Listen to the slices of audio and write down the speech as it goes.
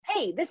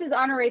Hey, this is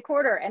Honore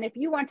Corder, and if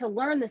you want to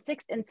learn the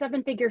 6 and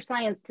 7-figure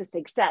science to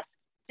success,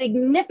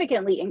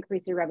 significantly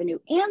increase your revenue,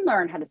 and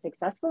learn how to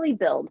successfully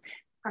build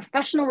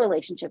professional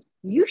relationships,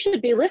 you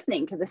should be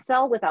listening to the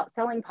Sell Without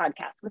Selling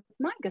podcast with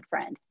my good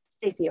friend,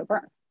 Stacey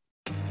O'Byrne.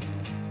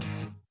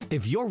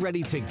 If you're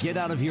ready to get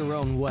out of your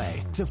own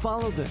way to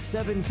follow the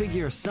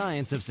 7-figure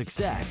science of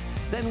success,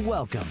 then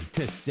welcome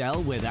to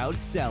Sell Without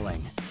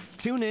Selling.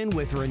 Tune in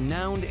with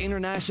renowned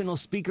international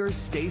speaker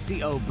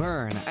Stacey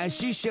O'Byrne as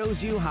she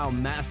shows you how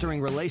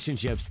mastering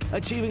relationships,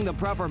 achieving the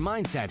proper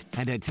mindset,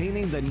 and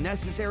attaining the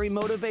necessary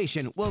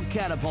motivation will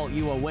catapult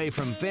you away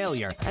from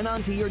failure and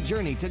onto your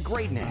journey to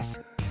greatness.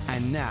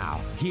 And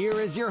now, here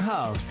is your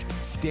host,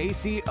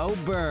 Stacey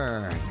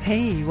O'Byrne.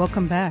 Hey,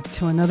 welcome back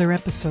to another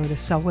episode of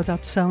Sell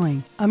Without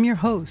Selling. I'm your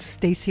host,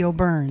 Stacey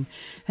O'Byrne,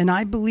 and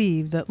I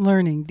believe that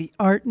learning the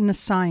art and the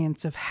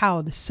science of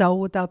how to sell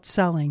without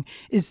selling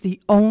is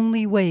the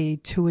only way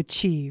to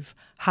achieve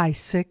high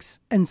 6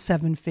 and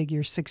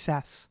 7-figure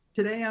success.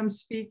 Today I'm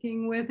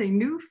speaking with a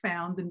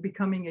newfound and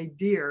becoming a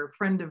dear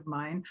friend of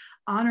mine,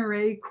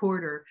 Honore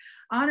Corder.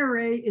 Honore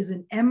is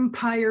an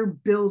empire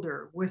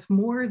builder with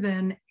more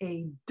than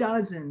a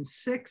dozen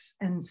 6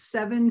 and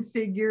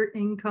 7-figure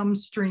income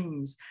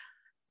streams.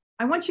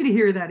 I want you to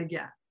hear that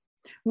again.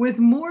 With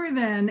more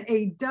than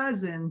a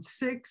dozen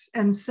 6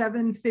 and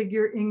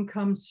 7-figure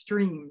income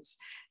streams.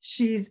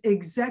 She's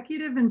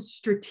executive and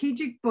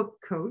strategic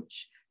book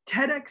coach,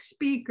 TEDx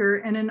speaker,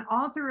 and an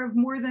author of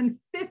more than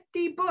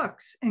 50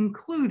 books,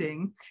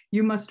 including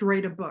You Must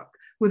Write a Book,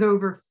 with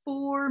over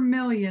 4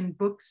 million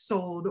books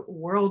sold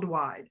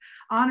worldwide.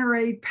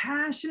 Honore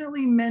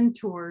passionately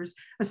mentors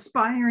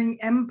aspiring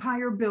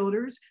empire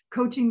builders,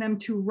 coaching them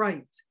to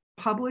write,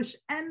 publish,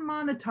 and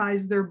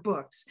monetize their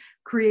books,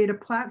 create a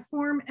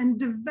platform, and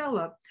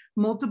develop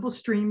multiple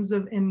streams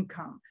of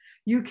income.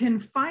 You can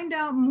find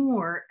out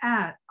more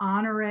at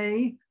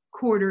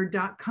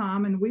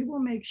honorecorder.com, and we will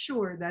make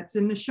sure that's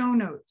in the show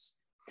notes.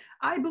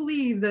 I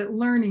believe that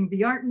learning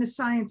the art and the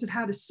science of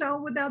how to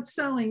sell without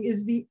selling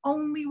is the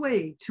only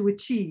way to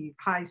achieve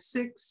high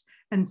 6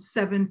 and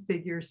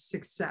 7-figure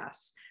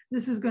success.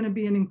 This is going to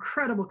be an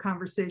incredible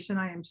conversation.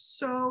 I am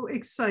so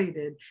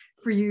excited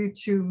for you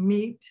to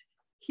meet,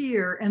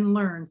 hear, and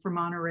learn from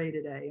Honore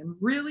today. And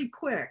really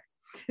quick,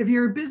 if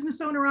you're a business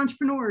owner,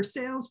 entrepreneur,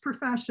 sales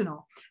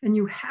professional, and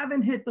you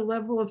haven't hit the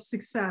level of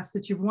success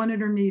that you've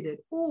wanted or needed,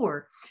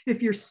 or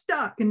if you're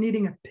stuck and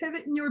needing a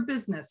pivot in your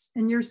business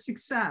and your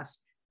success,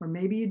 or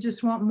maybe you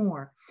just want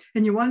more,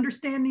 and you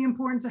understand the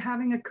importance of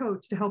having a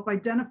coach to help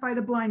identify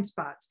the blind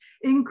spots,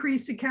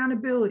 increase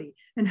accountability,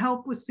 and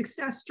help with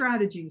success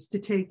strategies to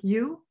take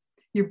you,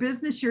 your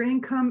business, your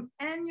income,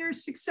 and your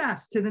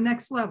success to the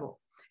next level.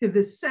 If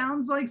this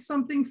sounds like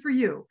something for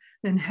you,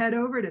 then head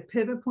over to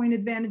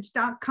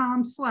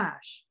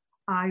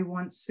pivotpointadvantage.com/I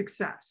want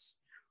success.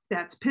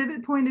 That's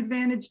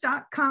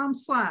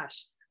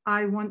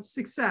pivotpointadvantage.com/I want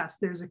success.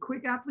 There's a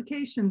quick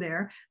application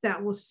there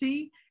that will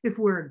see if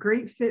we're a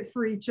great fit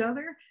for each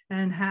other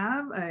and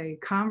have a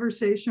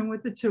conversation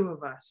with the two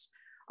of us.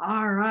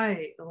 All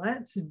right,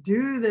 let's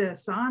do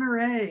this.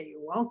 Honore,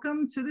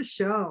 welcome to the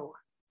show.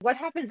 What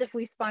happens if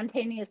we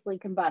spontaneously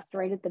combust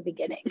right at the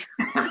beginning?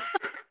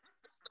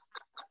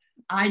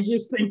 I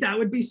just think that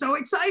would be so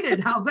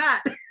excited. How's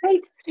that?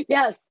 Right.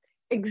 Yes,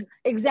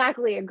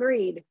 exactly.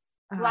 Agreed.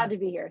 Glad to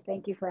be here.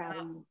 Thank you for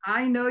having me.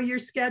 I know your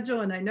schedule,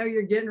 and I know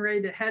you're getting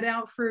ready to head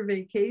out for a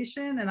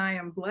vacation, and I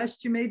am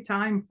blessed you made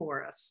time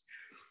for us.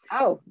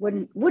 Oh,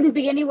 wouldn't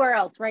be anywhere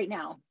else right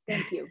now.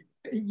 Thank you.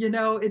 You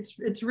know,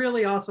 it's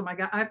really awesome. I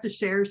have to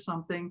share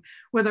something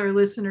with our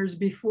listeners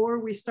before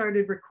we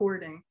started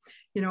recording.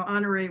 You know,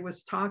 Honore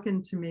was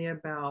talking to me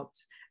about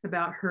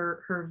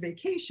her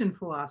vacation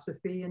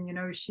philosophy, and you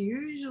know, she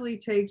usually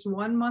takes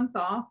 1 month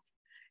off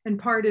in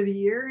part of the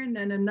year, and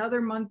then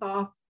another month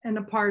off in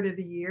a part of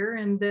the year,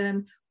 and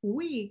then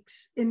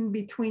weeks in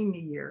between the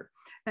year.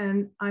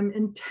 And I'm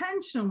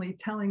intentionally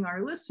telling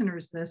our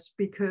listeners this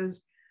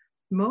because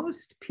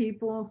most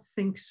people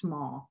think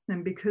small,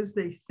 and because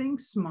they think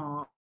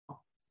small,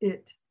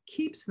 it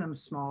keeps them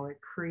small.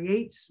 It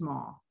creates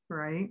small,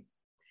 right?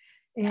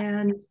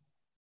 And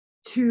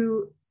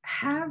to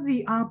have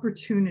the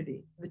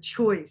opportunity, the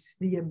choice,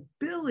 the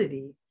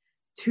ability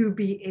to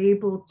be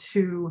able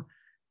to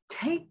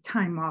take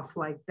time off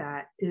like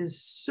that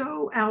is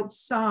so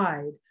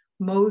outside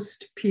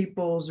most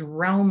people's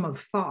realm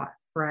of thought,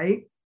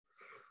 right?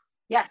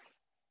 Yes.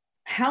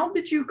 How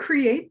did you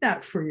create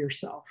that for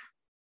yourself?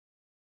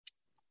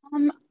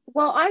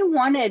 Well, I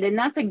wanted, and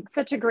that's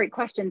such a great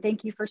question.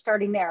 Thank you for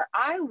starting there.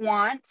 I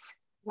wanted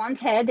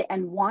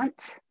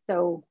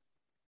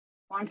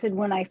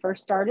when I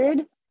first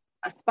started,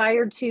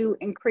 aspired to,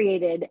 and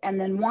created, and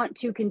then want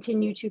to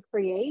continue to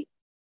create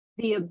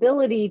the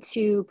ability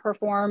to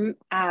perform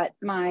at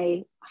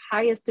my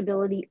highest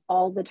ability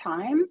all the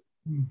time.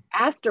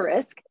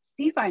 Asterisk,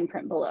 see fine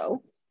print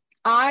below.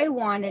 I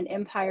want an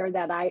empire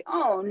that I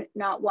own,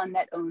 not one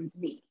that owns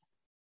me.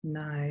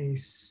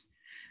 Nice.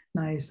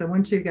 Nice. I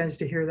want you guys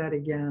to hear that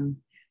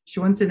again. She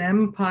wants an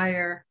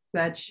empire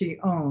that she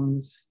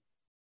owns,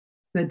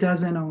 that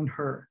doesn't own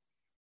her.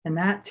 And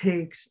that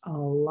takes a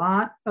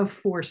lot of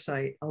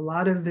foresight, a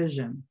lot of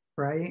vision,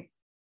 right?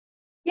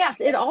 Yes,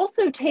 it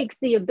also takes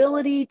the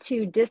ability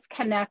to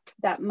disconnect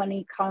that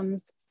money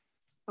comes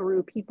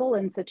through people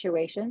and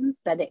situations,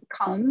 that it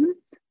comes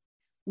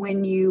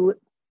when you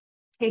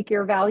take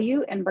your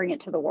value and bring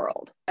it to the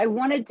world. I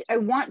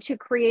want to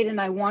create, and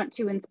I want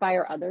to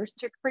inspire others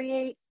to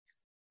create.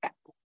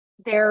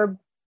 The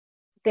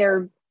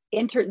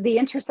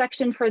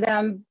intersection for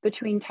them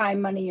between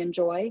time, money, and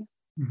joy.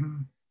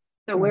 Mm-hmm.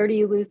 So where do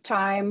you lose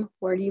time?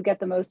 Where do you get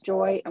the most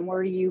joy? And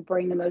where do you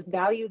bring the most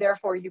value?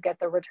 Therefore, you get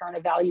the return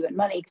of value and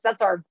money, because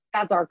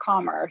that's our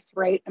commerce,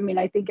 right? I mean,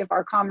 I think if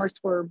our commerce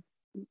were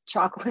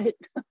chocolate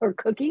or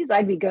cookies,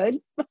 I'd be good.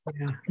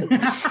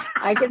 Yeah.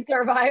 I can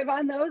survive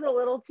on those a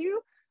little too.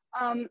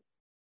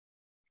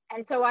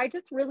 And so I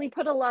just really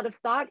put a lot of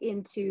thought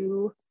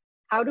into,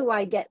 how do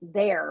I get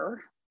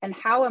there, and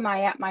how am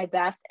I at my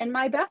best? And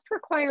my best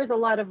requires a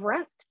lot of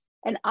rest.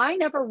 And I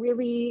never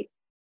really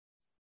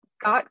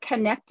got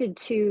connected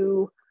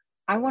to,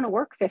 I want to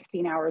work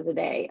 15 hours a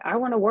day. I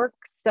want to work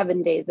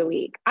 7 days a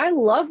week. I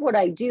love what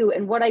I do,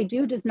 and what I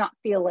do does not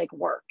feel like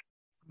work.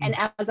 And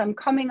as I'm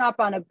coming up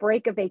on a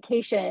break of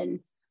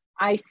vacation,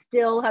 I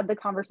still have the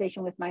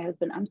conversation with my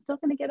husband. I'm still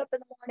going to get up in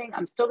the morning.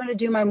 I'm still going to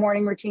do my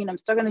morning routine. I'm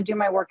still going to do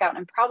my workout. And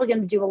I'm probably going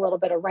to do a little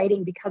bit of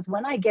writing, because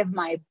when I give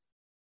my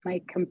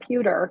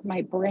computer,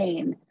 my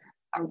brain,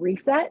 a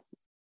reset,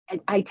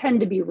 and I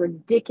tend to be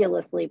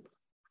ridiculously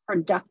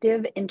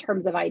productive in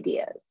terms of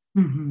ideas.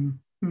 Mm-hmm.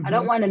 Mm-hmm. I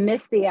don't want to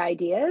miss the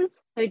ideas.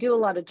 So I do a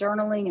lot of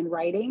journaling and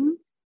writing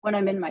when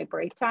I'm in my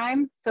break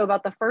time. So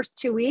about the first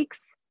 2 weeks,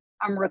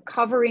 I'm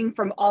recovering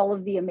from all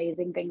of the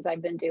amazing things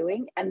I've been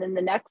doing. And then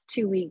the next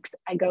 2 weeks,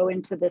 I go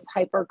into this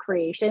hyper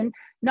creation,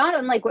 not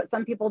unlike what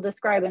some people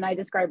describe. And I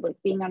describe like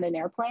being on an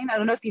airplane. I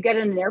don't know if you get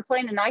in an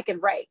airplane and I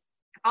could write.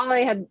 All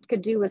I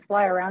could do was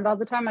fly around all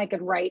the time. I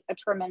could write a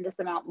tremendous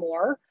amount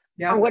more,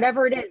 or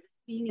whatever it is.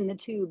 Being in the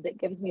tube that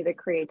gives me the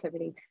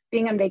creativity.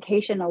 Being on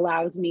vacation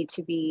allows me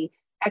to be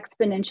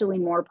exponentially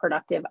more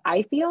productive,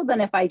 I feel,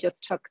 than if I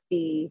just took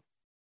the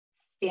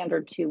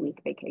standard 2-week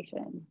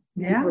vacation.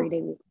 Yeah.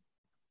 3-day week.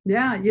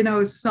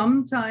 Yeah,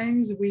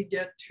 sometimes we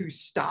get to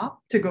stop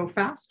to go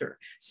faster.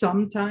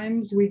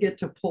 Sometimes we get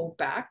to pull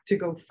back to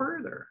go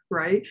further,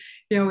 right?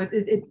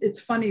 It's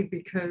funny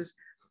because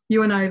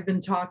you and I have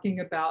been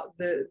talking about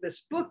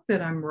this book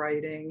that I'm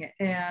writing,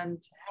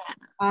 and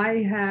I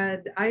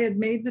had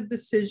made the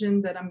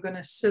decision that I'm going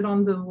to sit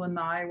on the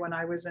lanai when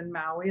I was in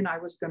Maui, and I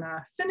was going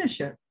to finish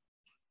it.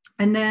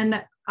 And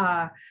then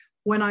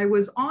when I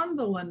was on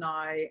the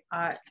lanai,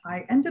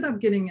 I ended up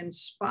getting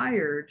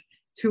inspired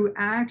to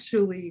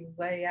actually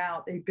lay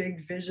out a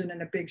big vision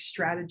and a big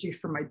strategy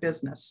for my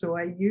business. So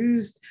I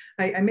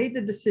made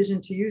the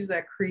decision to use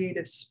that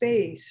creative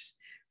space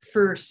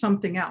for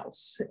something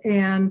else.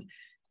 And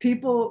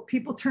people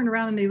turn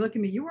around and they look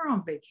at me, you were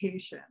on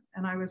vacation.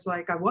 And I was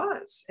like, I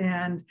was.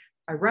 And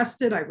I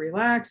rested, I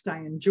relaxed, I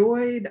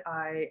enjoyed,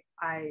 I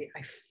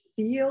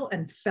feel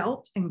and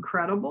felt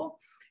incredible.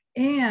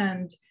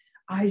 And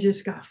I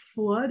just got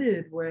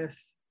flooded with,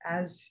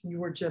 as you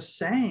were just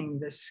saying,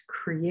 this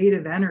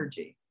creative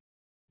energy.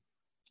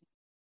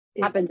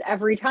 Happens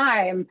every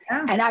time.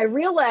 Yeah. And I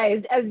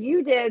realized, as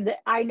you did,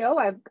 I know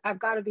I've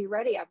got to be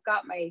ready. I've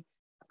got my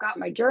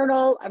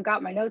journal, I've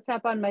got my notes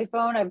app on my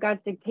phone, I've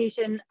got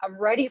dictation. I'm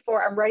ready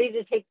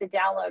to take the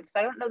downloads.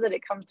 I don't know that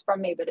it comes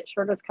from me, but it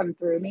sure does come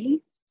through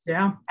me.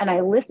 Yeah. And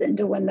I listen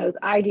to when those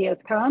ideas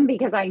come,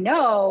 because I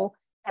know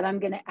that I'm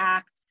going to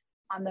act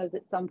on those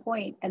at some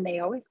point, and they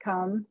always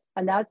come.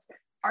 And that's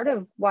part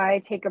of why I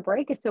take a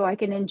break, is so I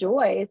can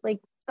enjoy. It's like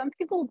some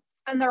people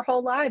spend their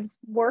whole lives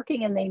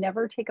working and they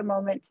never take a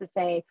moment to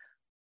say,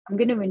 I'm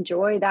going to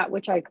enjoy that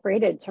which I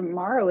created.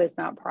 Tomorrow is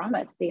not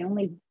promised. The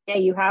only day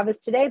you have is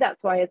today.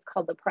 That's why it's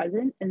called the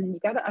present. And then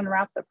you got to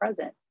unwrap the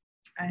present.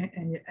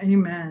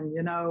 Amen.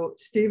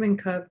 Stephen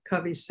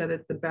Covey said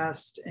it the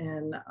best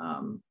in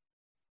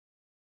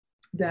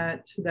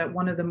that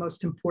one of the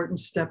most important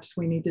steps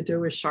we need to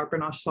do is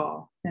sharpen our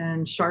saw.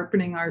 And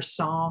sharpening our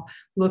saw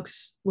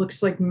looks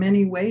like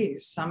many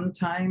ways.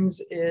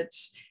 Sometimes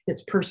it's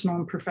personal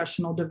and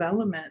professional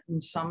development,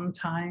 and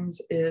sometimes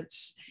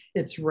it's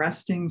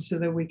resting so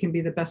that we can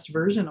be the best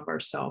version of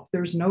ourselves.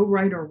 There's no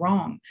right or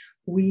wrong.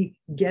 We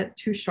get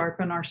to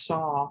sharpen our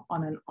saw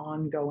on an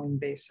ongoing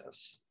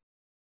basis.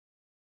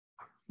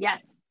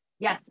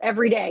 Yes,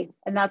 every day.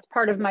 And that's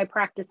part of my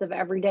practice of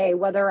every day,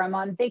 whether I'm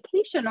on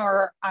vacation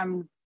or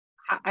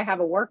I have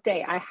a work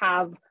day. I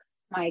have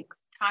my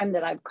time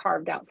that I've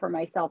carved out for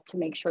myself to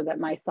make sure that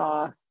my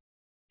saw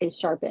is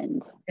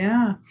sharpened.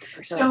 Yeah.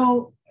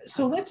 Sure.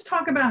 So let's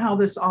talk about how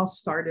this all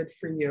started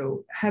for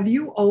you. Have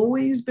you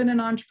always been an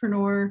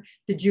entrepreneur?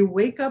 Did you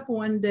wake up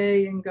one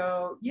day and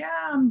go,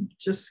 yeah, I'm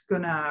just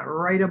gonna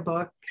write a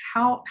book?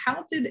 How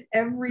did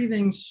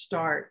everything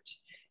start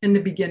in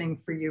the beginning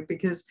for you?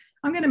 Because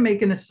I'm going to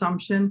make an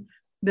assumption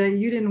that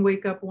you didn't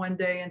wake up one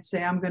day and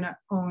say, I'm going to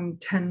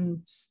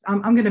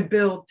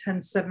build 10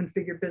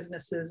 7-figure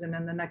businesses. And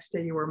then the next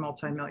day you were a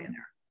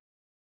multimillionaire.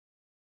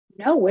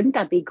 No, wouldn't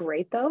that be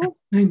great though?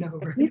 I know,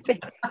 If you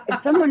right?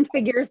 if someone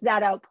figures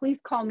that out, please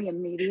call me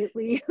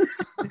immediately. I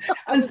was like,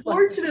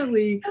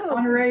 Unfortunately, oh,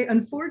 Honore,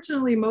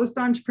 unfortunately, most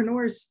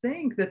entrepreneurs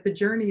think that the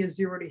journey is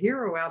zero to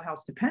hero,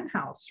 outhouse to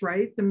penthouse,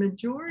 right? The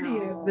majority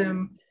of no.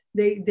 them,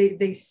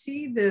 they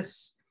see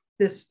this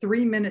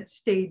 3 minute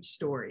stage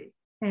story,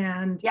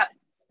 and Yep.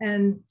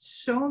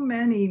 so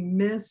many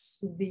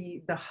miss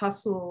the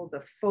hustle,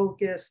 the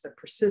focus, the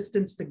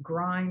persistence, the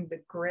grind,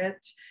 the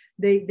grit.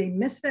 They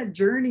miss that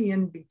journey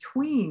in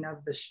between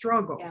of the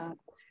struggle. Yeah.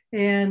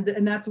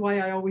 And that's why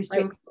I always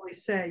Right. jokingly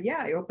say,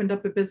 yeah, I opened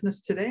up a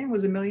business today and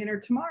was a millionaire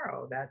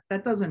tomorrow.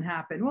 That doesn't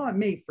happen. Well, it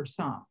may for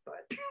some,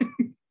 but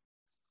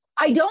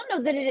I don't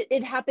know that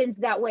it happens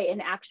that way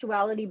in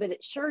actuality, but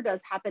it sure does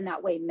happen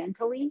that way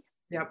mentally.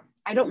 yep.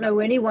 I don't know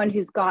anyone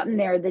who's gotten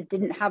there that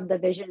didn't have the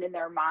vision in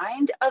their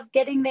mind of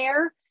getting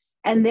there.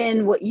 And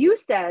then what you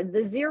said,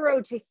 the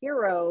zero to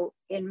hero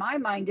in my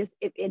mind is,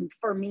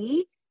 for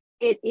me,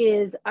 it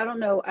is, I don't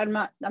know, I'm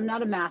not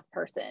a math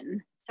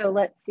person. So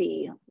let's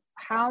see,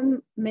 how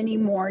many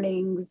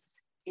mornings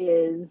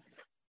is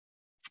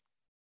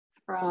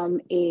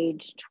from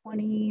age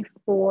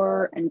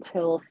 24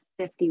 until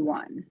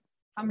 51?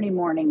 How many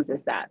mornings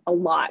is that? A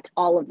lot,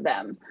 all of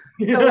them.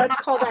 So let's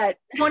call that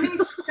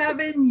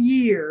 27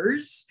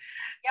 years.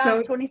 yeah,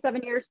 So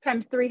 27 years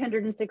times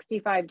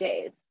 365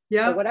 days.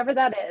 yeah, So whatever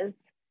that is,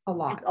 a it's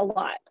lot. a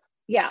lot.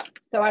 Yeah.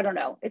 So I don't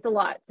know. It's a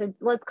lot. So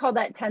let's call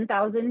that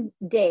 10,000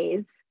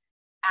 days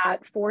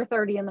at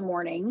 4:30 in the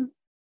morning,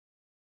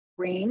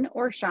 rain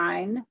or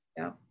shine,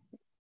 Yeah.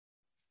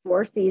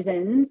 4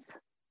 seasons,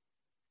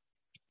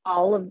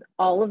 all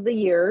of the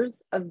years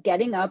of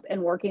getting up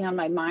and working on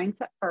my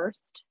mindset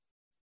first,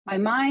 my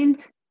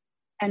mind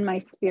and my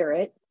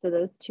spirit. So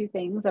those two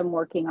things I'm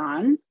working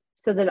on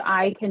so that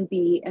I can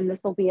be, and this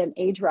will be an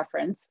age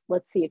reference.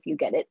 Let's see if you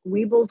get it.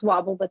 Weebles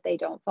wobble, but they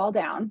don't fall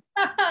down.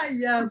 For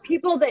Yes.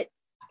 people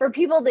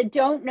that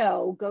don't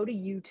know, go to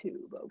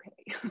YouTube.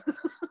 Okay.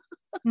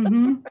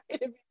 Mm-hmm.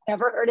 If you've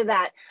never heard of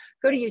that,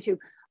 go to YouTube.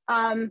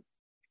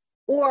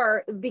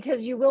 Or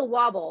because you will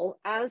wobble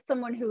as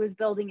someone who is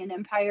building an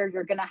empire,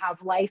 you're going to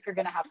have life, you're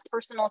going to have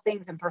personal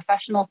things and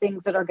professional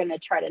things that are going to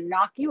try to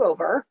knock you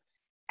over.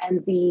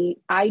 And the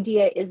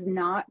idea is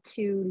not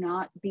to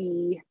not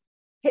be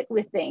hit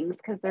with things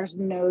because there's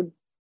no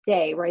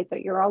day, right?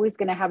 That you're always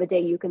going to have a day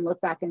you can look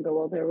back and go,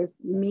 well, there was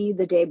me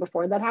the day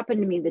before that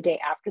happened to me, the day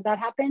after that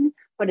happened,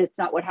 but it's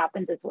not what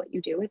happens, it's what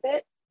you do with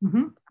it.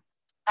 Mm-hmm.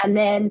 And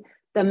then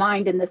the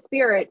mind and the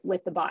spirit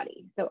with the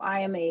body. So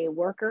I am a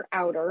worker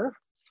outer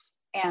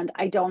and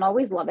I don't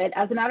always love it.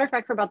 As a matter of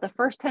fact, for about the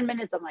first 10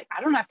 minutes, I'm like,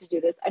 I don't have to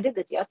do this. I did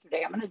this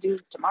yesterday. I'm going to do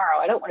this tomorrow.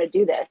 I don't want to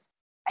do this.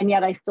 And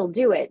yet I still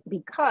do it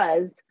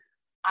because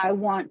I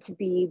want to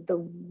be the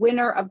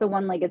winner of the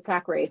one-legged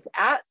sack race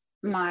at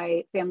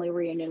my family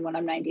reunion when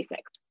I'm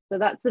 96. So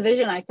that's the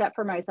vision I set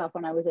for myself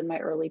when I was in my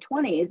early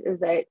 20s, is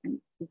that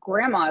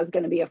grandma is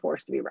going to be a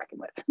force to be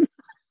reckoned with.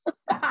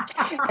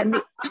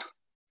 And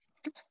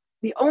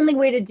the only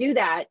way to do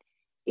that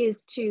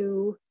is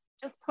to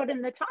just put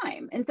in the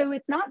time. And so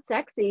it's not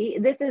sexy.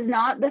 This is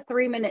not the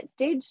 3-minute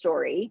stage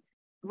story,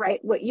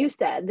 right? What you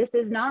said, this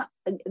is not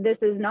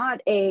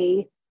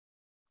a,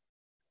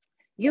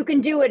 you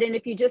can do it. And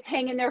if you just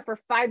hang in there for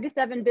 5 to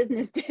 7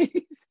 business days,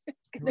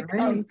 it's going to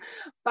come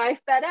by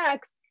FedEx.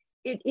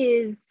 It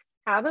is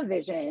have a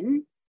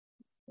vision,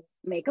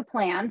 make a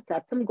plan,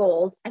 set some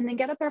goals, and then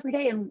get up every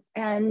day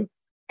and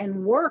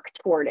work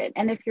toward it.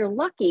 And if you're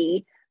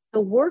lucky, the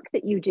work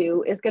that you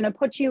do is going to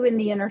put you in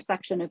the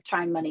intersection of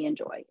time, money, and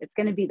joy. It's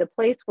going to be the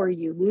place where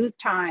you lose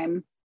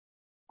time,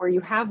 where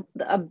you have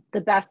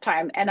the best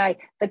time. And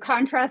the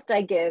contrast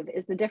I give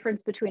is the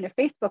difference between a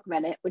Facebook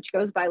minute, which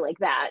goes by like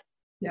that,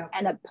 yeah,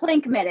 and a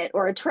plank minute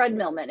or a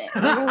treadmill minute.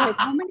 And we're like,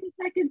 how many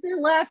seconds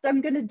are left?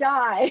 I'm going to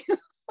die.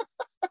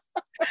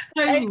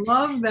 I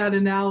love that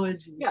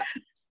analogy. Yeah.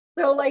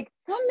 So like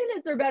some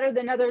minutes are better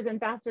than others and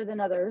faster than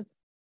others.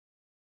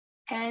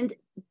 And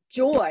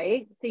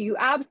joy, so you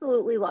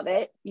absolutely love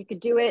it. You could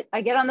do it.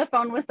 I get on the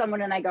phone with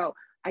someone and I go,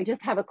 I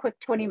just have a quick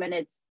 20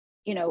 minutes,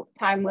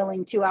 time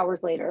willing, 2 hours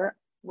later,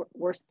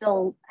 we're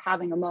still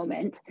having a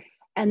moment.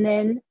 And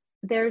then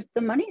there's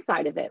the money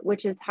side of it,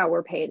 which is how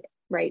we're paid,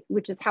 right?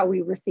 Which is how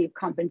we receive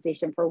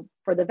compensation for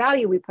the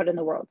value we put in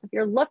the world. So if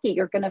you're lucky,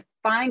 you're going to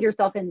find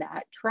yourself in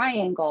that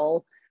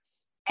triangle,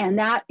 and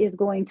that is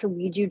going to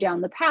lead you down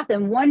the path.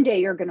 And one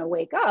day you're going to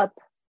wake up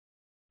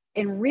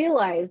and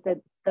realize that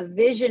the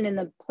vision and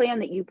the plan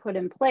that you put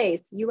in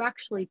place, you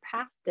actually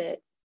passed it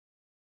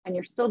and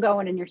you're still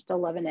going and you're still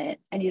loving it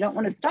and you don't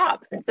want to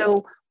stop. And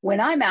so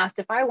when I'm asked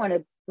if I want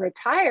to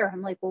retire,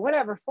 I'm like, well,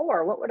 whatever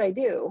for? What would I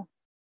do?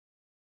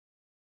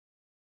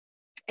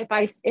 If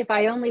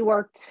I only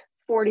worked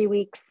 40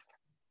 weeks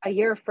a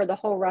year for the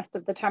whole rest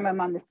of the time I'm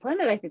on this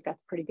planet, I think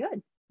that's pretty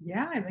good.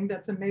 Yeah, I think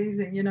that's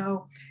amazing.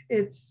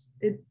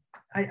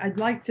 I'd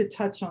like to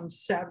touch on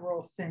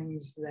several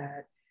things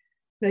that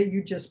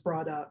you just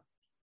brought up.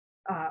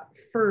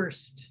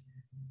 First,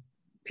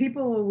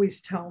 people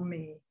always tell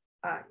me,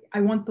 I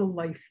want the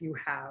life you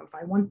have.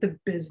 I want the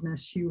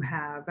business you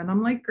have. And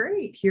I'm like,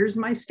 great, here's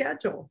my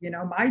schedule. You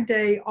know, my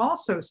day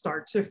also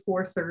starts at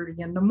 4:30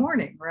 in the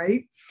morning,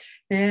 right?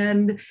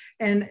 And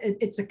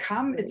it's a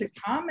common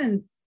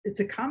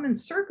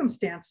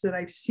circumstance that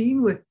I've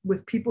seen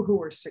with people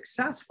who are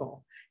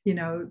successful. You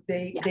know,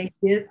 they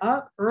get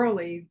up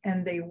early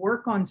and they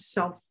work on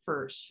self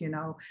first. You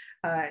know,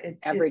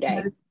 every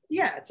day.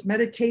 It's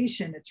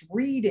meditation, it's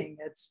reading,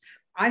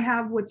 I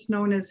have what's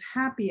known as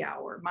happy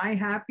hour. My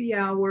happy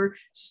hour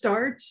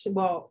starts at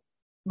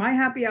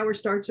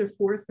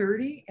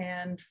 4:30,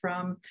 and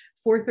from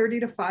 4:30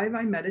 to 5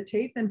 I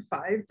meditate. Then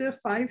 5 to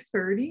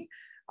 5:30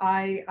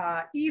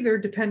 I either,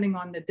 depending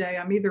on the day,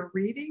 I'm either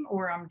reading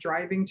or I'm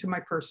driving to my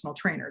personal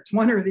trainer. It's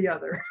one or the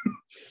other.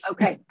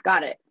 Okay,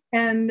 got it.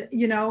 And,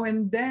 you know,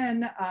 and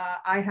then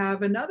I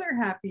have another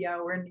happy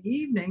hour in the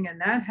evening,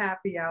 and that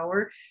happy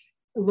hour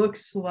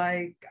looks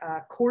like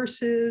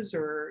courses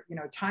or, you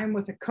know, time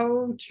with a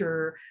coach,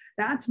 or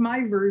that's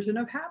my version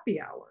of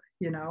happy hour,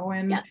 you know.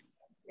 And yes.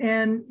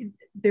 And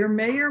there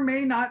may or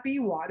may not be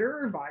water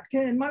or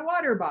vodka in my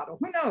water bottle,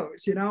 who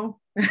knows, you know.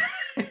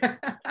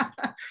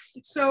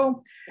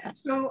 So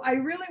I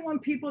really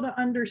want people to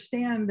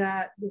understand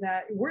that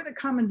we're the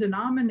common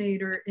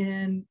denominator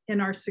in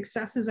our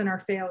successes and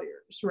our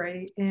failures,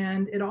 right?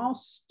 And it all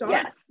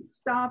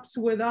stops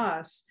with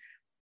us.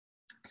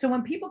 So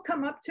when people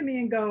come up to me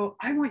and go,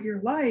 I want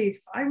your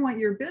life, I want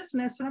your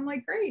business, and I'm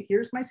like, great,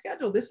 here's my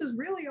schedule. This is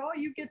really all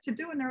you get to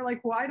do. And they're like,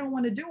 well, I don't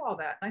want to do all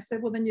that. And I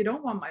said, well, then you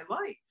don't want my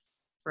life,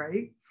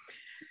 right?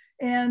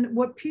 And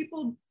what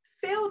people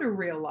fail to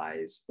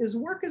realize is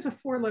work is a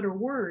 4-letter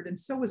word, and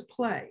so is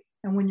play.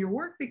 And when your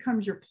work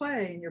becomes your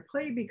play and your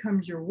play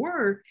becomes your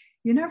work,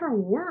 you never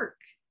work.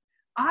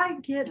 I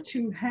get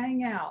to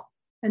hang out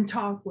and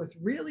talk with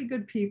really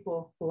good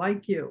people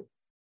like you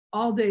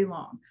all day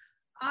long.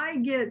 I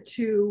get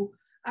to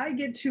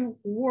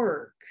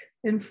work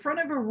in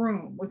front of a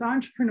room with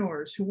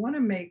entrepreneurs who want to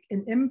make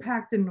an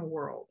impact in the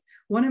world,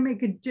 want to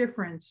make a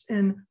difference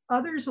in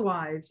others'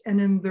 lives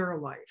and in their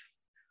life.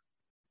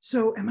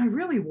 So am I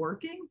really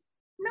working?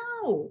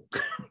 No.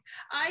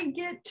 I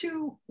get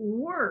to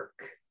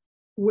work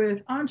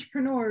with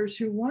entrepreneurs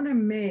who want to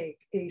make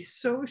a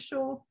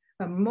social,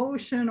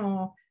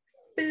 emotional,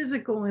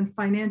 physical, and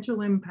financial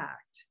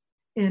impact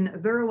in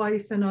their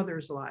life and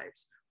others'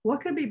 lives.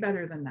 What could be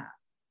better than that?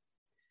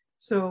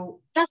 So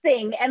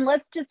nothing. And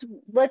let's just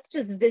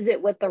visit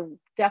what the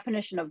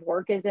definition of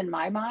work is in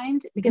my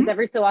mind, because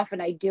every so often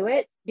I do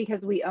it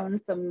because we own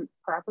some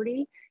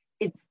property.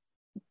 It's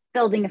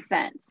building a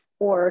fence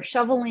or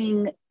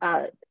shoveling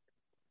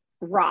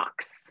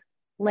rocks,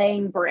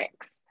 laying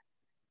bricks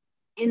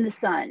in the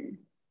sun,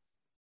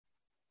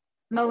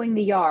 mowing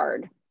the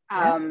yard.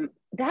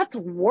 That's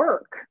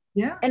work.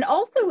 Yeah. And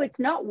also it's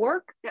not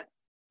work that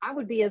I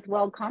would be as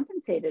well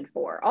compensated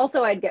for.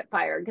 Also, I'd get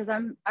fired because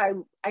I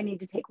need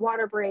to take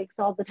water breaks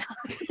all the time.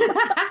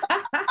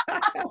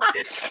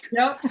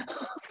 Yep.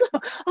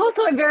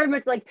 Also, I'm very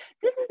much like,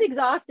 this is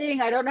exhausting.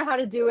 I don't know how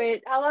to do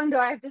it. How long do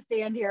I have to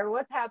stand here?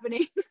 What's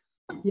happening?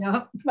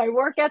 Yep. My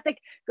work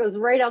ethic goes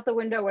right out the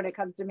window when it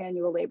comes to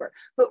manual labor.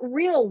 But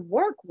real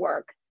work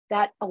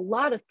that a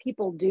lot of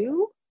people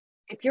do,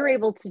 if you're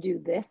able to do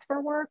this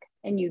for work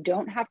and you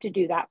don't have to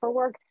do that for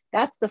work,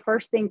 that's the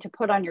first thing to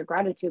put on your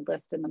gratitude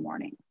list in the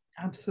morning.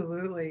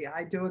 Absolutely.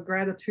 I do a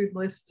gratitude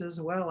list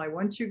as well. I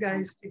want you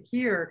guys to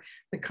hear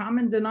the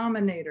common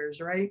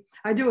denominators, right?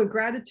 I do a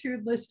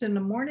gratitude list in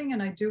the morning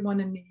and I do one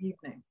in the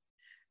evening.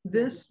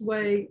 This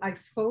way I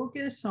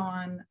focus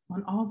on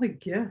all the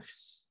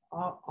gifts,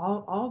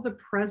 all the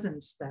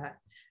presents that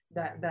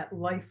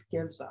life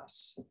gives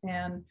us.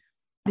 And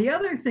the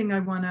other thing I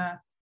want to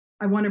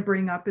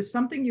bring up is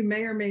something you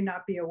may or may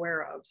not be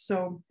aware of.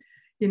 So,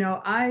 you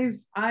know,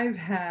 I've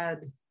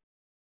had,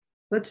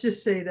 let's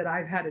just say that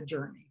I've had a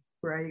journey,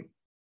 right?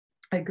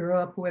 I grew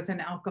up with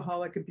an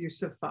alcoholic,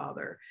 abusive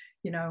father.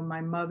 You know, my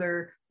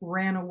mother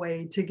ran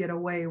away to get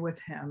away with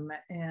him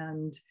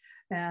and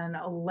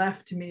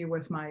left me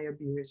with my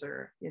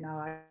abuser. You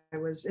know, I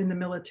was in the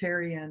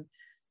military and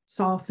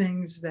saw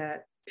things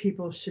that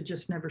people should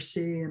just never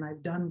see. And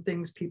I've done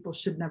things people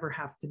should never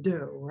have to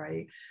do,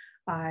 right?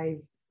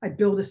 I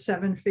built a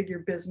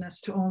 7-figure business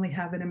to only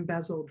have it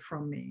embezzled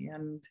from me,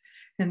 and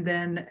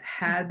then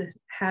had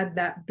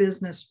that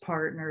business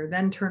partner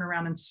then turn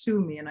around and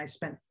sue me. And I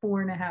spent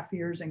 4.5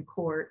 years in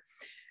court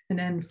and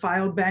then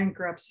filed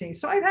bankruptcy.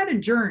 So I've had a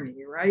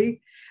journey,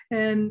 right?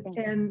 And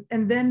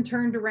then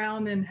turned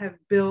around and have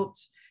built,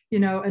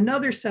 you know,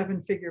 another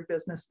 7-figure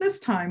business,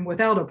 this time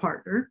without a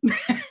partner.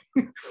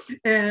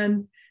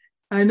 And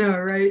I know,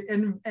 right?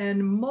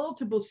 And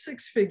multiple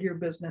 6-figure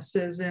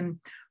businesses. And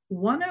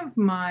one of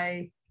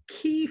my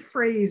key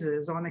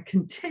phrases on a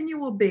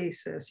continual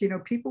basis, you know,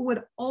 people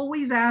would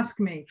always ask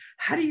me,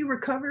 how do you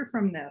recover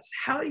from this?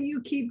 How do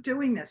you keep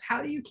doing this?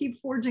 How do you keep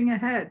forging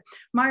ahead?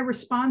 My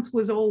response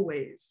was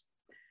always,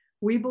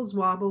 weebles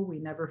wobble, we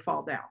never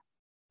fall down.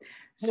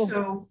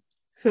 So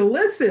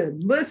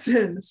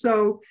listen.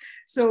 So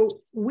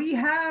we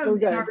have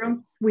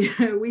we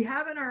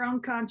have in our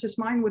unconscious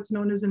mind what's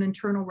known as an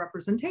internal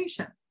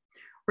representation,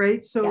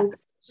 right? So, Yes.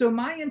 so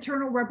my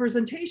internal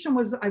representation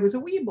was I was a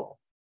weeble.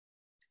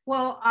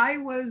 Well, I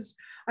was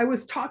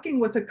talking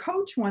with a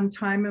coach one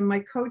time, and my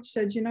coach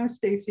said, you know,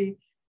 Stacy,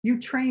 you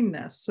train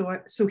this,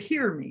 so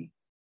hear me.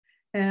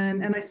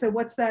 And I said,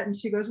 what's that? And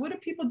she goes, what do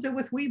people do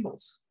with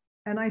weebles?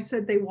 And I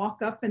said, they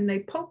walk up and they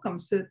poke them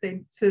so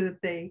that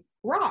they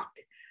rock.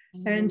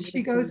 And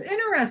she goes,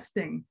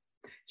 interesting.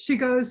 She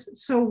goes,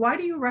 so why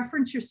do you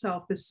reference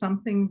yourself as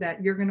something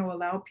that you're going to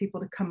allow people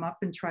to come up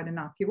and try to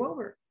knock you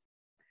over?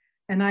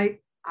 And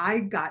I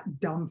got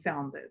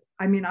dumbfounded.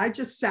 I mean, I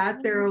just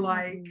sat there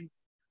like,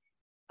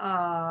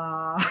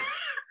 and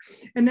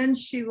then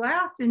she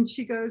laughed and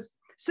she goes,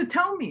 so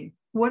tell me,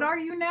 what are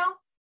you now?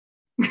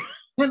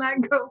 And I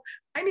go,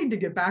 I need to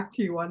get back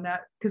to you on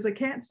that, because I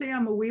can't say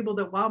I'm a weeble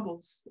that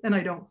wobbles and I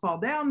don't fall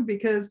down,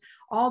 because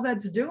all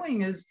that's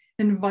doing is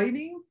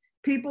inviting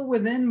people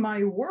within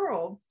my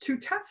world to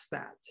test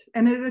that.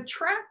 And it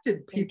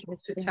attracted people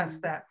to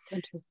test that.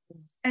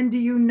 And do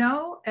you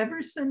know,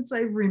 ever since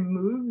I've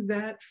removed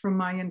that from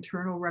my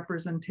internal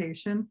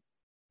representation,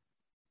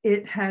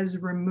 it has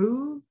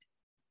removed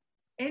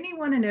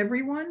anyone and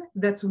everyone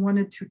that's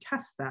wanted to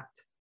test that.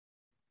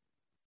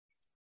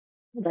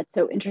 That's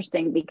so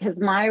interesting, because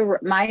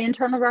my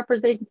internal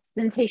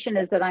representation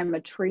is that I'm a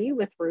tree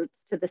with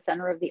roots to the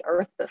center of the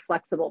earth, but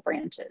flexible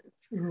branches.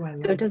 Ooh,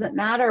 So it doesn't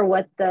matter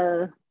what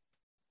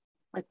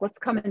what's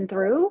coming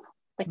through.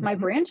 Like my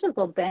branches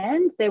will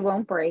bend, they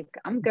won't break.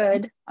 I'm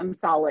good. I'm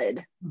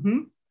solid.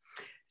 Mm-hmm.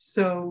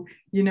 So,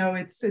 you know,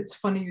 it's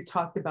funny you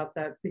talked about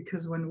that,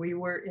 because when we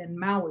were in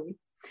Maui,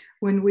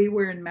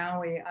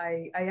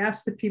 I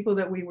asked the people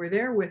that we were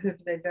there with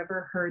if they've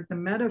ever heard the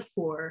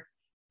metaphor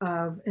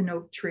of an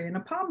oak tree and a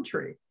palm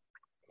tree.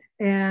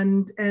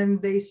 And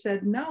they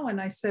said no.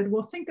 And I said,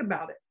 well, think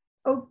about it.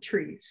 Oak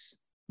trees,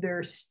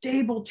 they're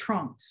stable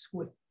trunks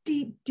with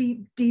deep,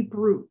 deep, deep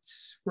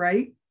roots,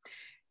 right?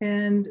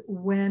 And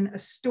when a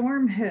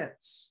storm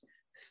hits,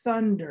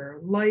 thunder,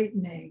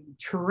 lightning,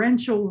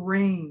 torrential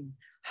rain,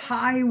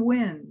 high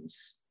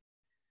winds,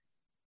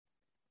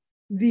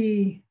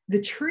 the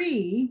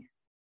tree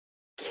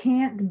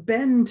can't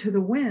bend to the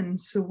wind.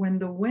 So when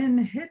the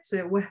wind hits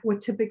it,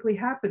 what typically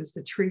happens?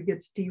 The tree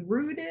gets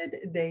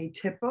derooted, they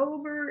tip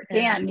over,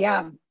 and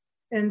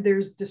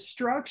there's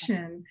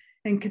destruction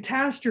and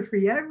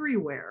catastrophe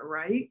everywhere,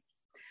 right?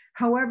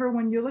 However,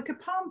 when you look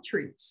at palm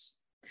trees,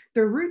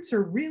 their roots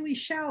are really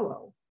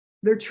shallow,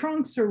 their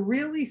trunks are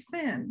really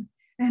thin,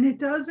 and it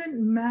doesn't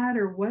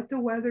matter what the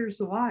weather's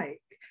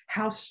like,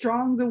 how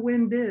strong the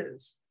wind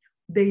is,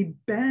 they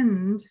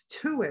bend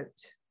to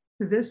it.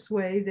 This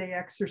way they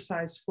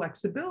exercise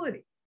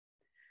flexibility.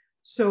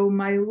 So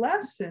my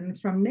lesson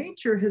from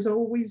nature has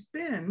always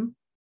been,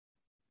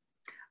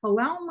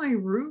 allow my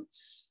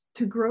roots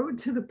to grow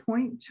to the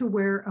point to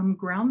where I'm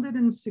grounded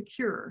and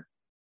secure,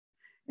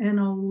 and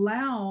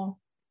allow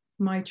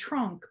my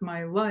trunk,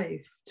 my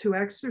life, to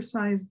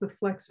exercise the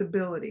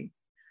flexibility.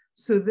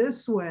 So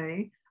this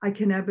way I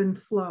can ebb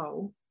and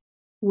flow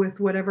with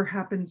whatever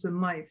happens in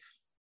life,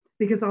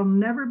 because I'll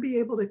never be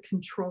able to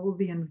control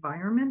the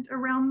environment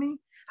around me.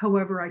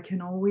 However, I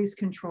can always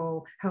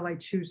control how I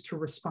choose to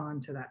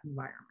respond to that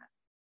environment.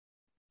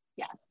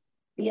 Yes,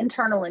 the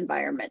internal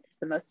environment is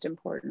the most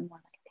important one,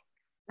 I think.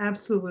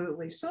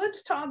 Absolutely. So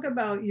let's talk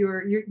about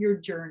your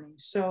journey.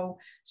 So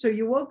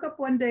you woke up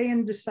one day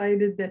and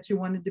decided that you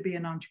wanted to be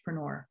an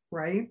entrepreneur,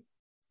 right?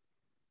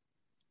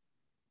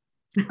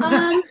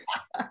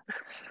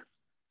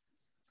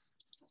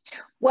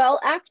 Well,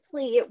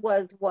 actually, it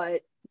was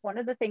one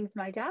of the things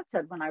my dad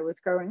said when I was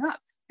growing up.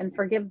 And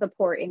forgive the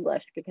poor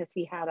English, because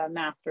he had a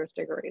master's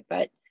degree,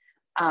 but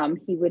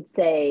he would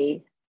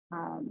say,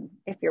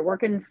 if you're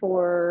working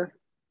for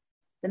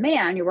the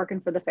man, you're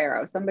working for the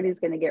pharaoh. Somebody's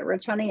going to get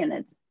rich, honey, and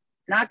it's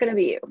not going to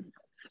be you.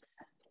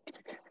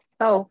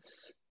 So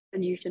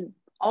you should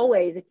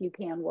always, if you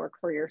can, work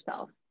for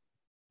yourself,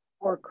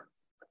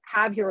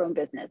 have your own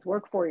business,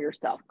 work for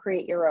yourself,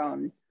 create your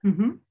own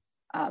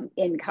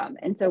income.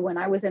 And so when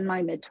I was in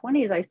my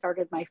mid-20s, I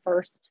started my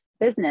first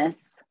business.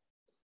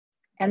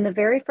 And the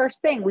very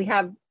first thing, we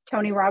have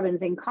Tony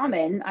Robbins in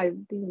common.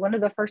 One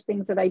of the first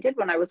things that I did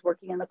when I was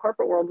working in the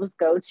corporate world was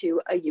go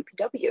to a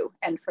UPW.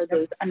 And for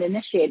those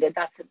uninitiated,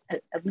 that's a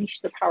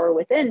Unleash the Power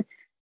Within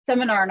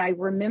seminar. And I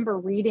remember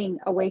reading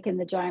Awaken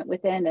the Giant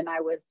Within, and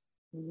I was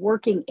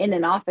working in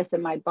an office,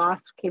 and my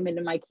boss came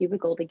into my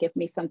cubicle to give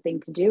me something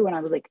to do. And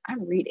I was like,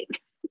 I'm reading.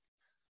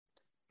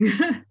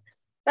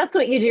 That's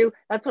what you do.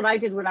 That's what I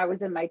did when I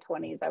was in my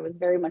 20s. I was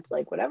very much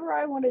like, whatever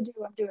I want to do,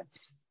 I'm doing.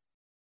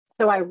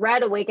 So I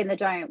read Awaken the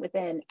Giant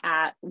Within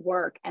at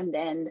work, and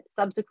then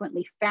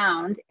subsequently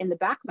found in the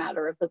back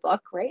matter of the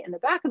book, right? In the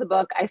back of the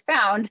book, I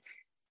found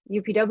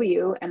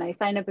UPW, and I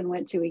signed up and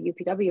went to a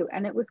UPW,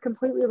 and it was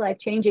completely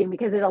life-changing,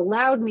 because it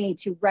allowed me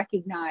to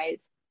recognize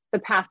the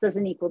past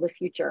doesn't equal the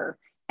future.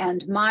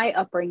 And my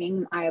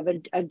upbringing, I have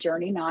a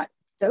journey not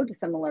so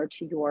dissimilar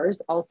to yours,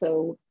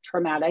 also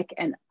traumatic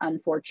and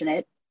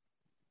unfortunate.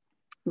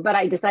 But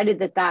I decided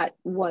that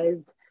was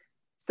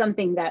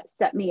something that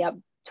set me up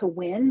to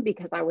win,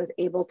 because I was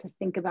able to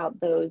think about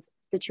those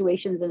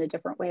situations in a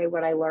different way,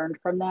 what I learned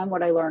from them,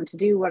 what I learned to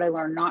do, what I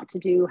learned not to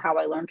do, how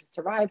I learned to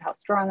survive, how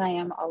strong I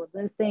am, all of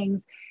those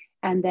things,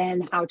 and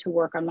then how to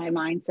work on my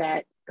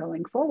mindset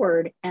going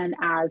forward. And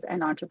as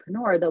an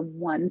entrepreneur, the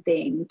one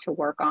thing to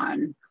work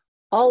on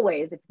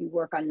always, if you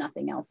work on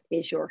nothing else,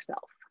 is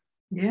yourself.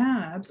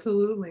 Yeah,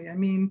 absolutely. I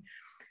mean,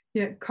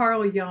 yeah,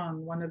 Carl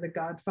Jung, one of the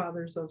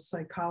godfathers of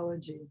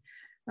psychology,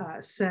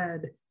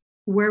 said,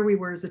 where we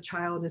were as a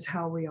child is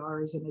how we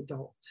are as an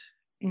adult.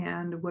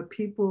 And what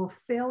people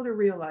fail to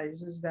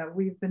realize is that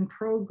we've been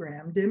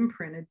programmed,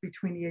 imprinted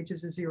between the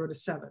ages of 0 to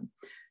 7.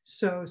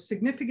 So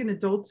significant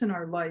adults in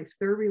our life,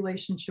 their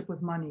relationship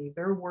with money,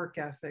 their work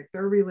ethic,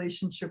 their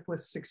relationship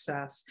with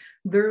success,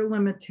 their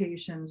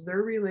limitations,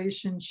 their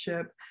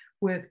relationship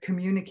with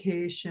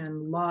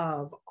communication,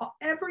 love,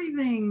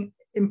 everything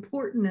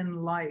important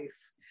in life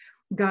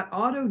got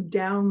auto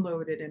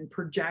downloaded and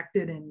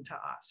projected into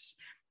us.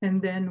 And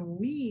then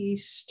we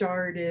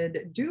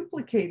started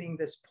duplicating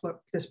this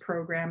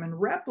program and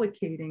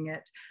replicating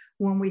it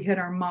when we hit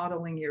our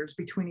modeling years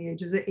between the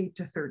ages of 8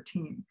 to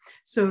 13.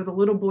 So the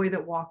little boy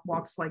that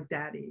walks like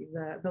daddy,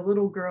 the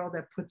little girl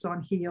that puts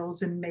on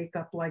heels and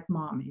makeup like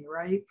mommy,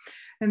 right?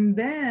 And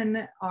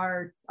then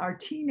our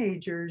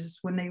teenagers,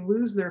 when they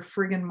lose their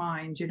friggin'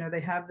 minds, you know,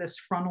 they have this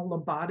frontal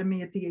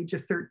lobotomy at the age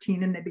of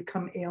 13 and they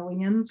become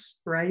aliens,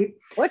 right?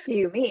 What do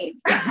you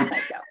mean?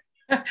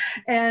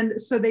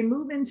 And so they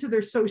move into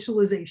their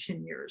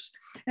socialization years.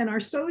 And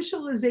our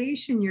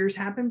socialization years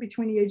happen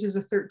between the ages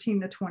of 13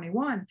 to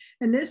 21.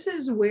 And this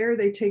is where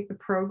they take the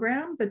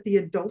program that the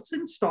adults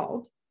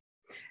installed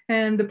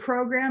and the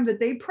program that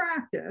they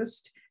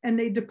practiced, and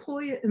they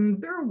deploy it in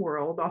their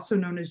world, also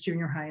known as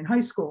junior high and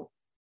high school.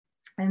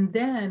 And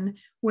then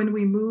when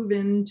we move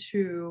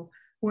into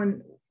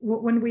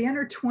when we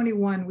enter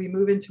 21, we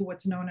move into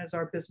what's known as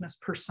our business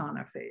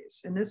persona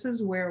phase. And this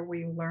is where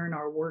we learn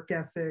our work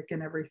ethic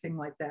and everything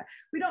like that.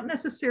 We don't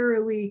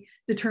necessarily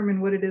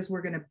determine what it is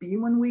we're going to be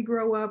when we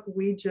grow up.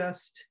 We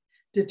just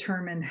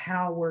determine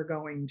how we're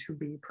going to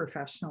be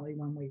professionally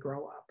when we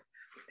grow up.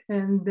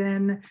 And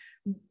then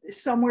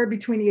somewhere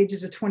between the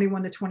ages of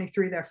 21 to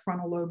 23, that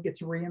frontal lobe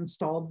gets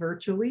reinstalled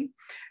virtually.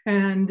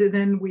 And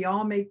then we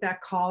all make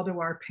that call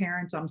to our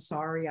parents, I'm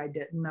sorry, I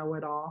didn't know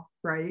it all,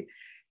 right?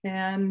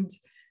 And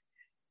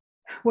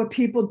what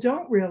people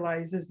don't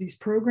realize is these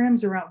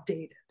programs are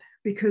outdated,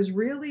 because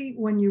really,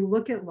 when you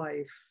look at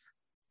life,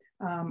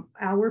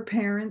 our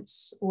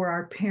parents or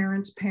our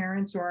parents'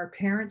 parents or our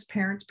parents'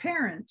 parents'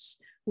 parents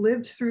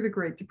lived through the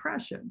Great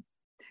Depression.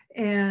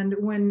 And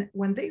when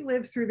they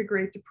lived through the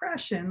Great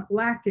Depression,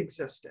 lack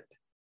existed.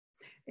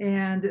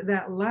 And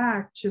that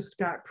lack just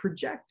got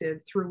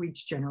projected through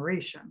each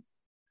generation,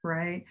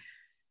 right?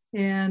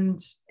 And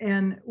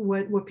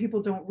what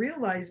people don't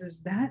realize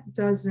is that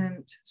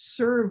doesn't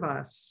serve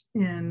us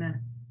in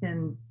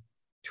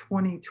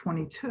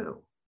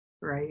 2022,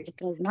 right? It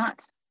does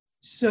not.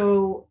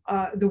 So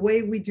the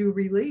way we do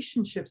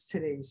relationships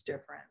today is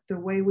different. The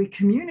way we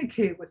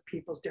communicate with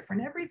people is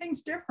different.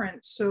 Everything's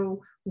different.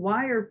 So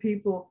why are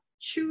people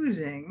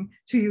choosing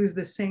to use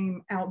the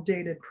same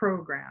outdated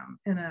program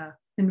in an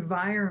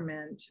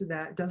environment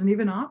that doesn't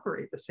even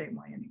operate the same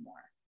way anymore?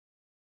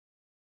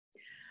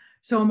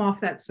 So I'm off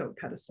that soap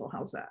pedestal.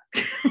 How's that?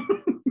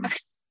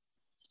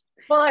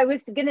 Well, I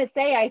was going to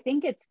say, I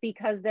think it's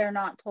because they're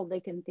not told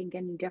they can think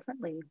any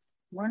differently.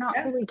 We're not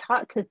really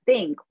taught to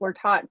think. We're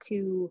taught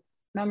to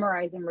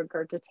memorize and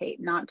regurgitate,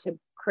 not to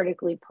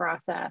critically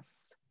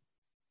process.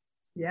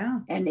 Yeah.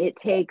 And it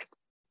takes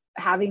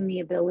having the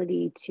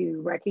ability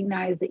to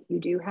recognize that you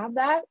do have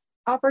that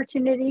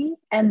opportunity,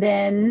 and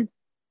then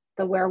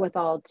the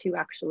wherewithal to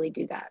actually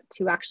do that,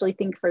 to actually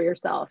think for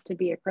yourself, to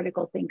be a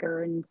critical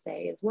thinker and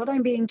say, is what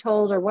I'm being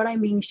told or what I'm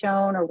being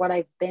shown or what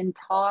I've been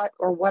taught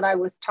or what I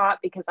was taught,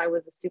 because I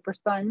was a super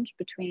sponge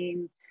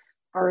between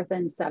birth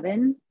and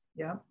 7.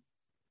 Yeah.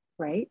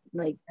 Right?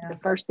 Like the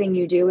first thing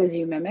you do is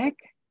you mimic.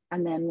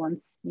 And then once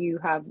you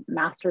have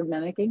mastered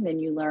mimicking, then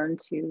you learn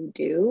to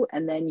do,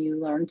 and then you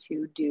learn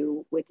to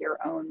do with your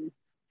own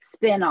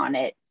spin on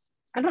it.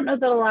 I don't know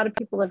that a lot of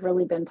people have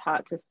really been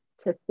taught to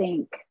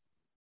think,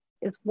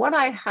 is what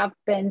I have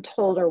been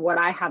told or what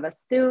I have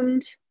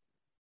assumed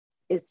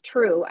is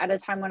true at a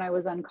time when I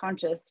was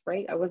unconscious,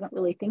 right? I wasn't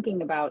really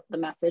thinking about the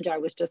message. I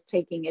was just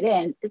taking it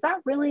in. Is that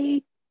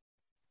really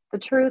the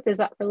truth? Is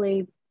this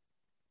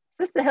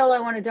the hill I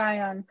want to die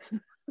on?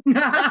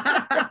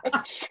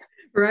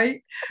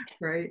 Right.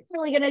 I'm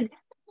really gonna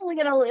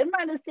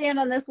stand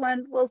on this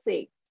one. We'll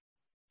see.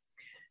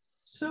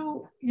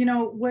 So,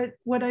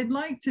 what I'd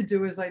like to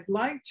do is I'd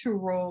like to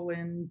roll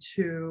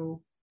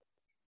into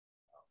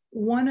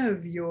one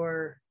of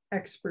your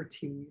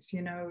expertise.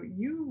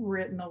 You've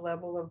written a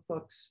level of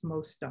books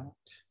most don't.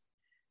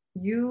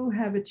 You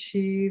have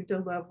achieved a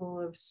level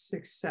of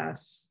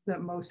success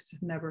that most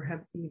never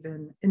have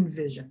even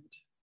envisioned,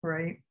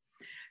 right?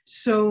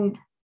 So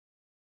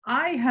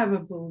I have a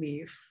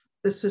belief,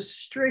 this is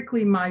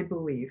strictly my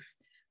belief,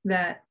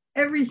 that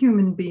every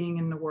human being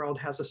in the world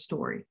has a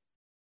story.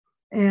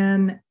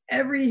 And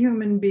every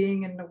human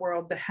being in the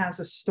world that has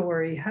a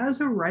story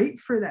has a right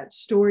for that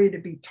story to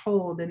be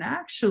told. And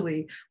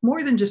actually,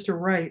 more than just a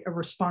right, a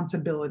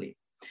responsibility.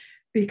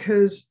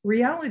 Because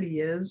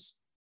reality is,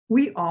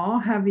 we all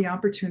have the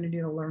opportunity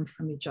to learn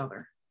from each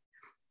other.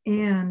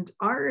 And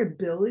our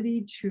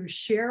ability to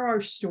share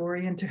our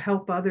story and to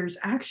help others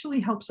actually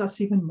helps us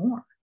even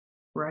more,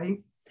 right?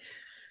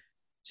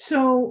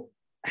 So,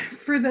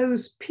 for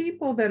those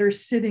people that are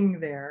sitting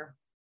there,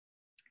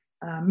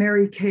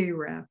 Mary Kay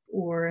rep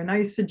or an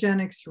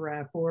Isagenix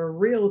rep or a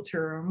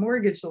realtor or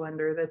mortgage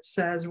lender that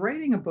says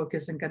writing a book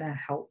isn't going to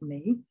help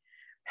me.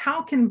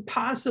 How can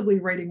possibly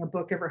writing a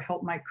book ever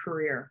help my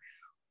career?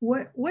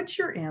 What's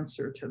your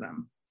answer to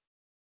them?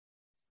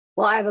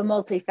 Well, I have a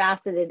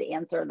multifaceted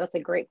answer. That's a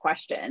great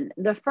question.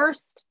 The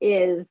first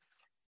is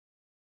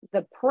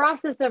the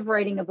process of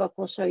writing a book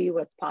will show you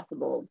what's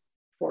possible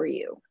for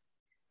you.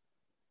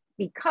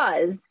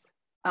 Because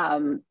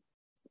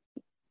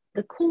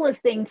the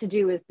coolest thing to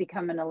do is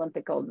become an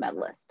Olympic gold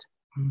medalist.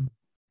 Mm-hmm.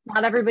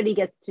 Not everybody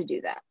gets to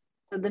do that.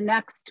 So the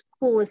next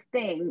coolest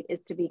thing is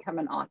to become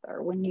an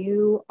author. When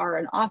you are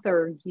an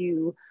author,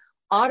 you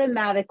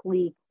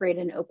automatically create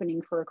an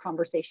opening for a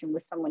conversation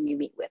with someone you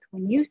meet with.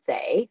 When you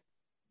say,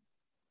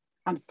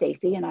 I'm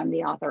Stacy and I'm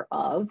the author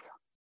of,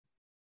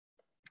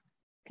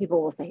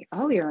 people will say,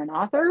 oh, you're an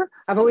author?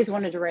 I've always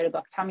wanted to write a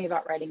book. Tell me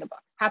about writing a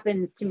book.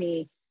 Happens to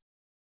me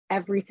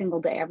every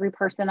single day. Every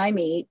person I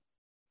meet,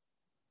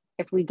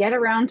 if we get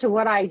around to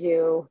what I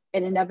do,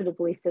 it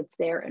inevitably sits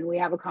there and we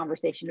have a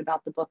conversation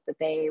about the book that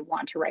they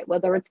want to write,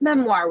 whether it's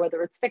memoir,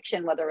 whether it's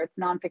fiction, whether it's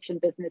nonfiction,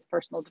 business,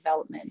 personal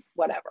development,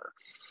 whatever.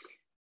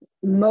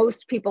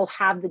 Most people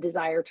have the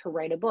desire to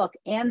write a book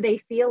and they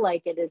feel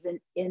like it is an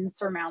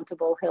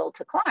insurmountable hill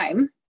to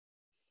climb.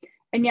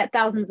 And yet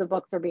thousands of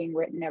books are being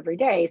written every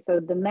day. So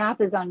the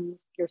math is on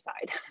your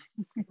side.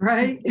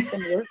 Right. It's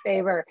in your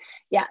favor.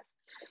 Yes.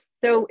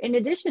 So in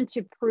addition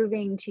to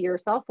proving to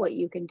yourself what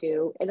you can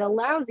do, it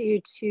allows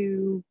you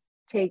to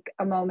take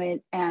a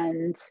moment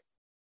and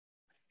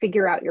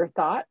figure out your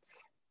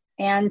thoughts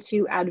and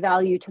to add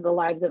value to the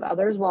lives of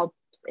others while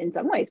in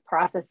some ways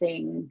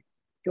processing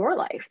your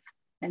life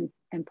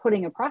and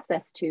putting a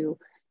process to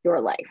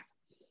your life.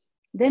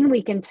 Then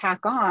we can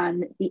tack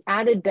on the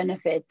added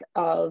benefits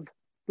of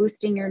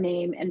boosting your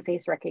name and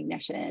face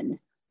recognition,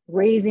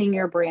 raising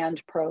your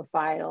brand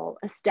profile,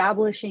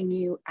 establishing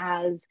you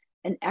as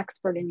an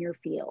expert in your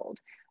field,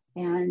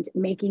 and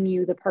making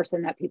you the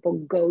person that people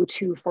go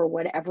to for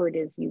whatever it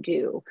is you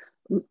do.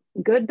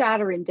 Good, bad,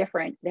 or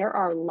indifferent, there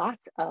are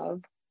lots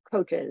of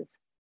coaches,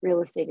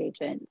 real estate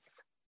agents,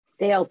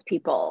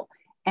 salespeople,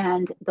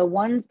 and the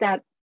ones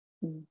that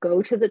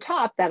go to the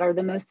top that are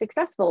the most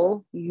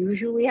successful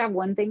usually have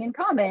one thing in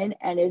common,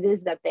 and it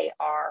is that they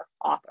are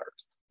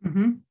authors.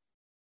 Mm-hmm.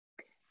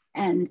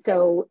 And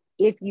so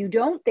if you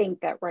don't think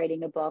that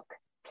writing a book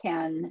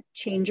can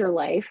change your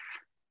life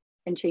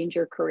and change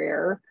your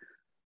career,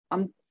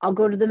 I'll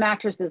go to the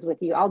mattresses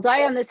with you. I'll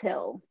die on this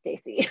hill,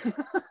 Stacy.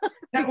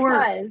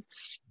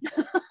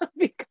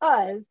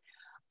 because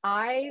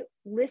I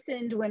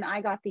listened when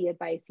I got the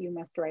advice, you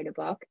must write a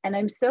book. And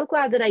I'm so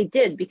glad that I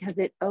did, because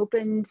it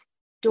opened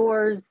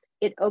doors.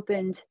 It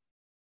opened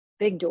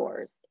big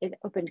doors. It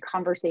opened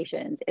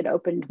conversations. It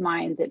opened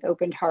minds. It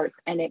opened hearts.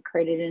 And it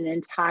created an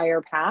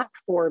entire path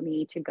for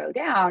me to go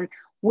down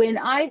when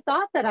I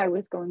thought that I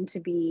was going to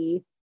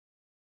be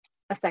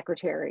a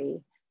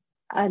secretary,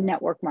 a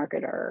network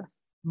marketer,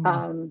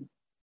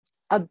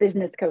 a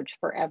business coach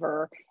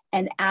forever.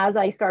 And as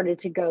I started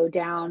to go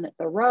down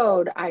the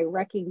road, I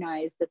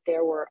recognized that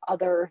there were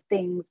other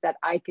things that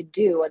I could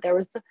do. There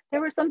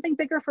was something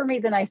bigger for me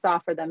than I saw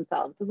for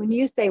themselves. When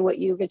you say what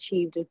you've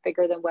achieved is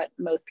bigger than what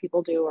most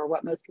people do or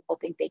what most people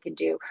think they can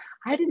do,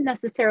 I didn't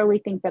necessarily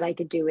think that I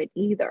could do it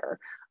either.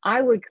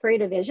 I would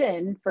create a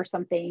vision for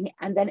something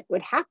and then it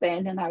would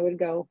happen and I would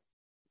go,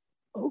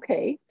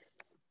 okay,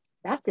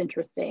 that's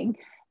interesting.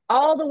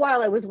 All the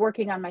while I was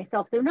working on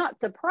myself. So not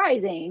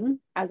surprising,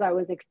 as I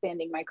was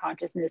expanding my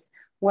consciousness,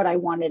 what I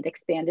wanted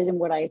expanded and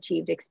what I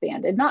achieved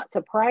expanded. Not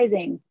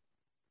surprising,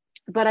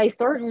 but I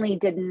certainly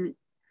didn't,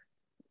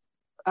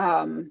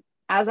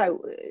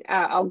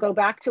 I'll go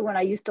back to when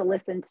I used to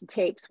listen to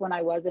tapes when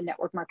I was in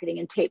network marketing,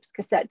 and tapes,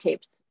 cassette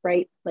tapes,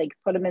 right? Like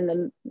put them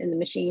in the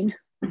machine,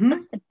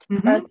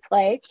 press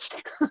play.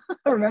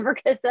 Remember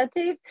cassette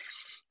tapes?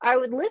 I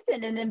would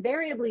listen, and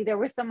invariably there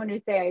was someone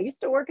who'd say, I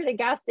used to work at a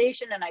gas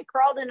station and I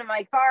crawled into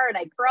my car and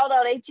I crawled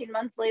out 18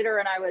 months later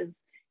and I was,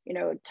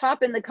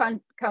 top in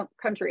the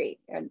country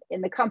and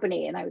in the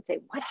company. And I would say,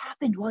 what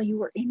happened while you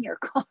were in your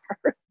car?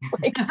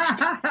 Like,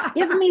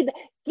 give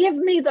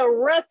me the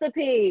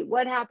recipe.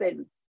 What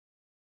happened?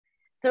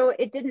 So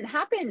it didn't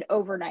happen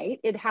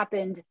overnight. It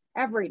happened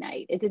every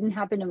night. It didn't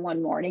happen in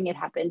one morning. It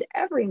happened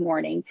every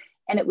morning.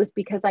 And it was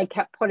because I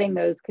kept putting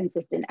those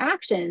consistent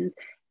actions.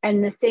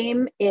 And the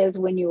same is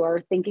when you are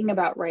thinking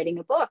about writing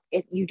a book.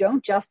 If you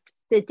don't just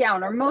sit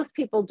down, or most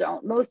people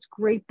don't, most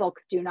great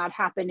books do not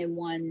happen in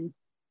one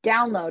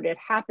download. It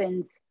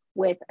happens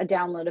with a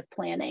download of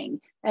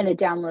planning and a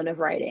download of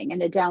writing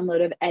and a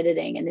download of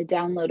editing and a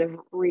download of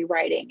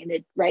rewriting and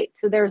right.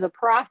 So there's a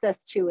process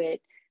to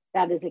it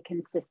that is a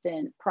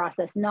consistent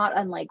process, not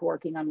unlike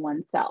working on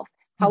oneself.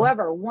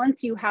 However,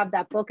 once you have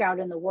that book out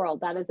in the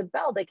world, that is a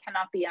bell that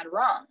cannot be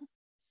unrung.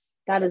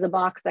 That is a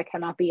box that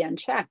cannot be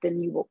unchecked.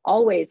 And you will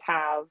always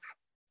have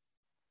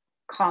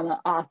comma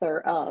author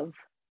of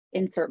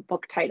insert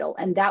book title.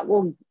 And that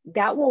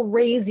will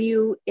raise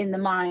you in the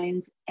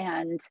mind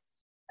and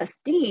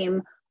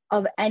esteem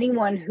of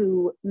anyone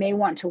who may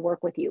want to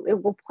work with you.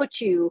 It will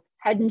put you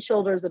head and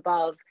shoulders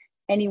above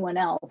anyone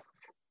else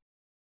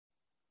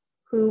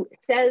who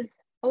says,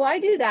 oh, I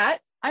do that.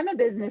 I'm a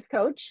business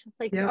coach. It's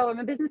like, oh, I'm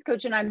a business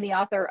coach and I'm the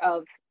author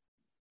of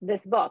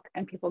this book.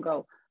 And people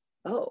go,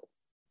 oh,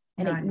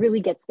 and it really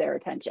gets their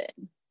attention.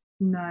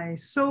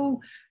 Nice.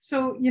 So,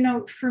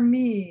 for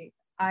me,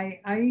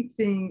 I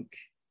think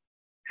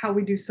how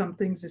we do some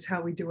things is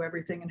how we do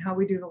everything, and how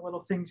we do the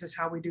little things is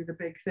how we do the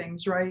big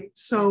things, right?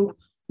 So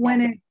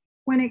when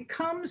it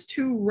comes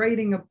to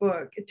writing a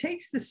book, it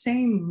takes the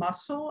same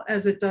muscle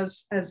as it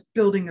does as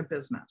building a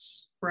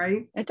business,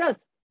 right? It does.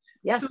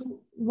 Yes.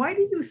 So why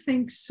do you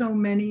think so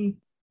many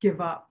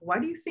give up? Why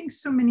do you think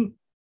so many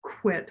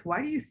quit?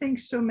 Why do you think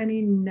so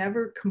many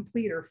never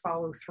complete or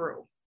follow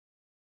through?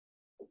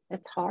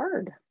 It's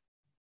hard.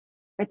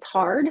 It's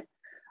hard.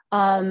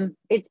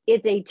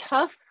 It's a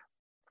tough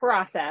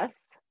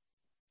process.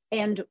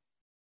 And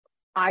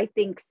I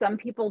think some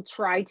people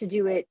try to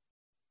do it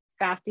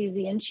fast,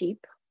 easy, and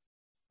cheap.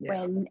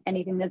 When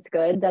anything that's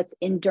good, that's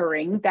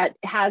enduring, that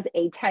has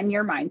a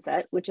 10-year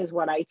mindset, which is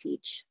what I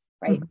teach,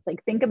 right?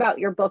 Like, think about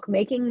your book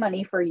making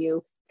money for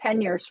you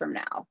 10 years from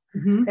now.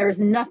 There's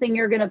nothing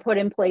you're going to put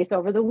in place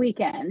over the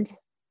weekend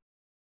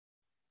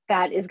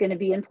that is going to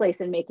be in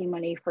place and making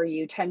money for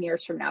you 10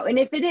 years from now. And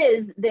if it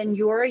is, then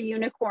you're a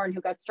unicorn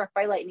who got struck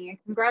by lightning, and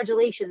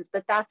congratulations,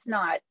 but that's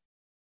not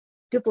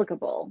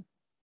duplicable,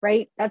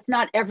 right? That's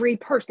not every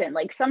person.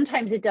 Like,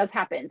 sometimes it does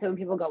happen. So when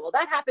people go, well,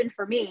 that happened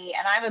for me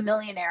and I'm a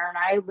millionaire and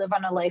I live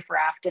on a life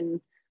raft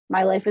and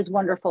my life is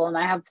wonderful and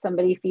I have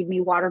somebody feed me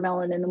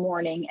watermelon in the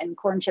morning and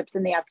corn chips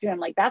in the afternoon.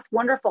 Like, that's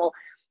wonderful.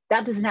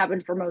 That doesn't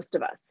happen for most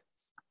of us.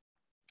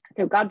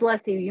 So God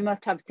bless you. You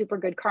must have super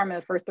good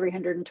karma for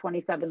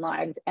 327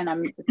 lives. And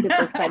I'm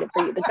super excited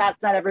for you, but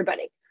that's not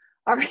everybody.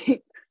 All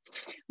right.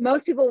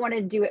 Most people want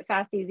to do it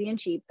fast, easy, and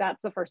cheap. That's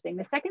the first thing.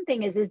 The second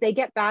thing is they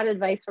get bad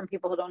advice from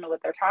people who don't know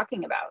what they're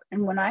talking about.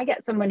 And when I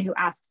get someone who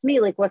asks me,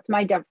 like, what's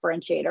my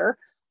differentiator?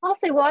 I'll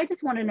say, well, I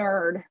just want a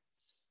nerd.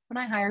 When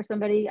I hire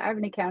somebody, I have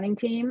an accounting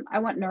team. I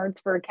want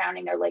nerds for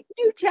accounting. They're like,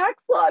 new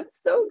tax law. I'm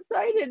so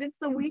excited. It's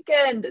the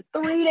weekend. It's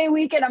 3-day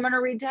weekend. I'm going to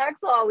read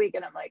tax law all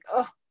weekend. I'm like,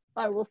 oh,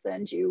 we'll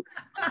send you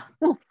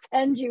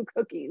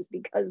cookies,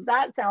 because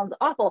that sounds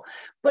awful,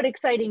 but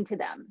exciting to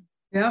them.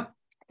 Yep.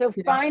 So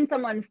find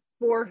someone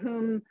for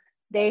whom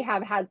they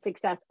have had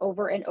success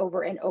over and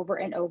over and over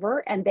and over,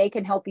 and they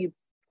can help you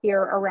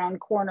peer around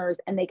corners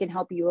and they can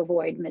help you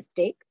avoid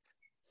mistakes.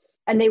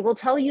 And they will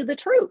tell you the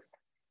truth.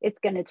 It's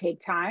going to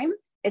take time.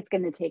 It's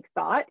going to take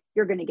thought.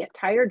 You're going to get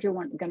tired. You're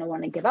going to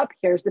want to give up.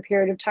 Here's the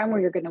period of time where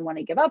you're going to want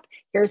to give up.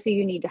 Here's who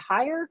you need to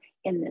hire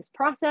in this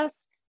process.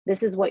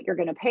 This is what you're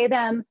going to pay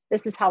them.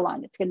 This is how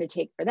long it's going to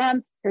take for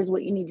them. Here's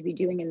what you need to be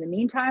doing in the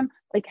meantime.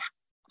 Like,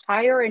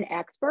 hire an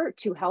expert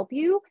to help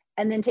you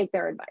and then take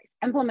their advice,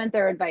 implement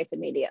their advice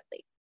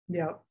immediately.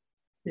 Yeah.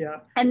 Yeah.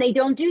 And they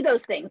don't do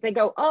those things. They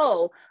go,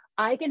 oh,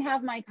 I can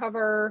have my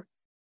cover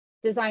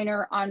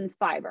designer on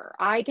Fiverr.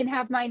 I can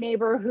have my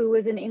neighbor who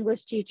is an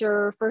English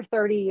teacher for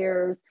 30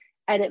 years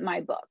edit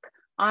my book.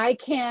 I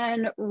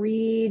can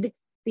read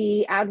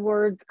the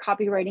AdWords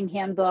copywriting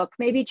handbook,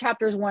 maybe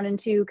chapters 1 and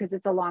 2, because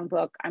it's a long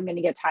book. I'm going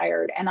to get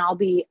tired and I'll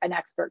be an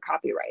expert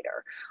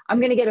copywriter. I'm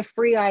going to get a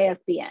free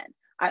ISBN.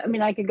 I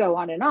mean, I could go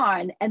on.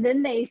 And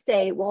then they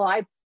say, well,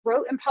 I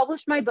wrote and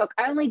published my book.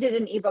 I only did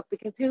an ebook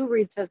because who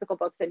reads physical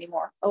books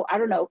anymore? Oh, I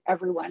don't know,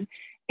 everyone.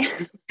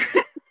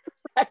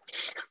 I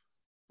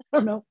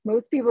don't know,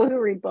 most people who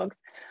read books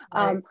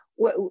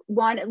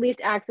want at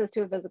least access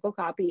to a physical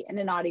copy and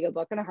an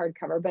audiobook and a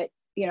hardcover. But,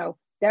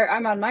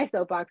 I'm on my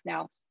soapbox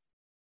now.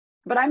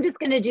 But I'm just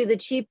going to do the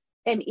cheap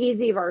and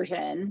easy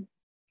version.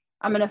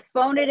 I'm going to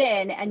phone it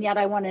in, and yet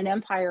I want an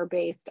empire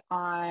based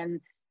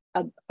on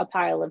a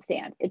pile of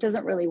sand. It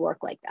doesn't really work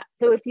like that.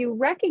 So if you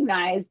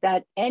recognize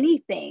that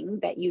anything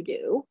that you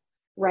do,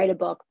 write a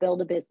book,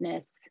 build a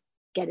business,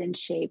 get in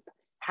shape,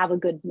 have a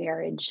good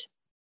marriage,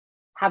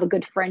 have a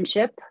good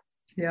friendship,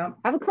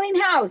 have a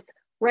clean house,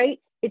 right?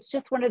 It's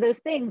just one of those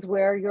things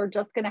where you're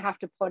just going to have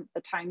to put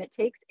the time it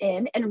takes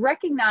in and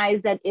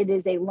recognize that it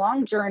is a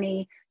long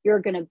journey. You're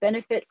going to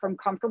benefit from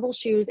comfortable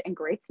shoes and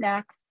great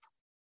snacks.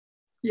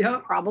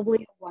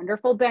 Probably a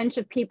wonderful bench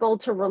of people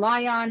to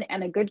rely on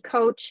and a good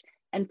coach,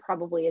 and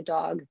probably a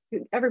dog.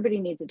 Everybody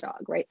needs a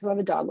dog, right? So I have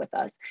a dog with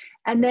us.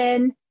 And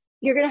then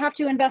you're going to have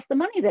to invest the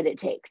money that it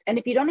takes. And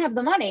if you don't have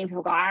the money,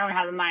 people go, I don't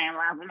have the money.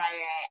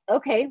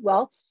 Okay,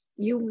 well,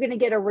 you're going to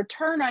get a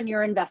return on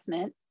your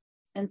investment.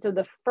 And so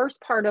the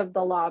first part of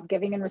the law of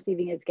giving and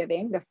receiving is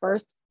giving. The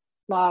first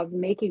law of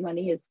making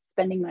money is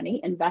spending money,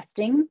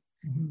 investing,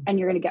 Mhm. and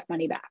you're going to get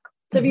money back.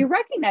 So if you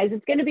recognize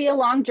it's going to be a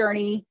long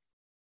journey,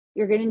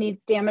 you're going to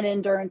need stamina,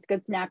 endurance,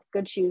 good snacks,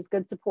 good shoes,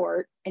 good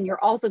support, and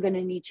you're also going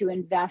to need to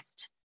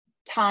invest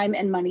time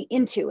and money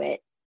into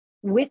it.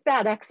 With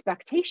that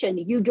expectation,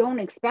 you don't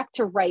expect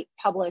to write,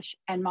 publish,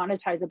 and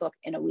monetize a book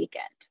in a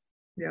weekend.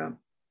 Yeah.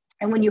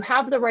 And when you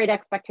have the right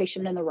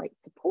expectation and the right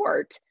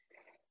support,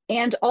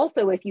 and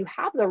also if you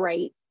have the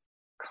right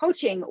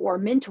coaching or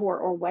mentor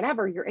or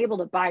whatever, you're able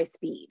to buy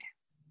speed,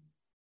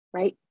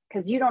 right?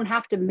 Because you don't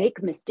have to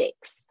make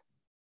mistakes.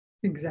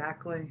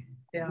 Exactly.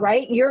 Yeah.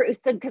 Right. You're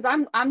so because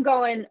I'm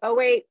going, oh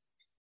wait,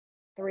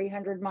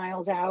 300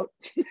 miles out.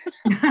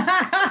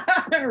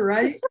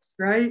 Right.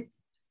 Right.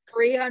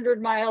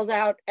 300 miles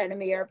out,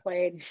 enemy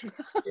airplane.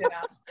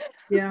 Yeah.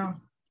 Yeah.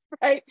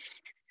 Right.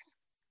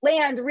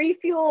 Land,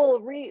 refuel,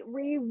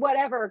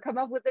 whatever, come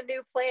up with a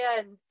new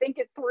plan, think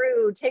it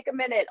through, take a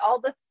minute,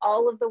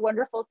 all of the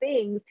wonderful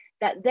things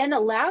that then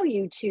allow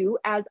you to,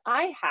 as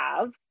I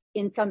have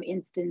in some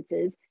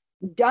instances,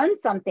 done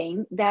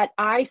something that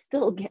I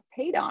still get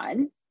paid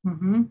on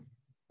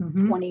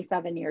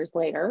 27 years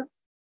later.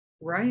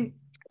 Right.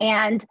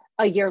 And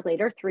a year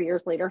later, 3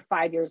 years later,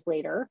 5 years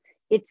later,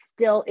 it's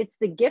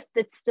the gift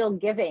that's still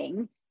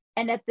giving.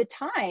 And at the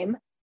time,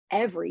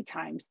 every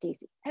time,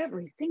 Stacey,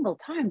 every single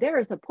time, there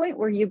is a point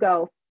where you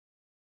go,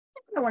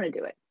 I don't want to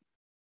do it.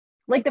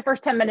 Like the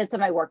first 10 minutes of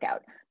my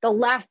workout, the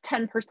last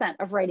 10%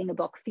 of writing a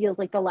book feels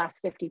like the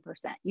last 50%.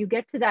 You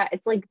get to that.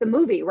 It's like the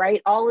movie,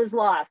 right? All is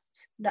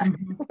lost.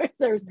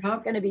 There's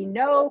going to be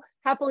no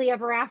happily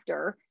ever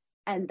after.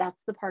 And that's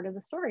the part of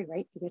the story,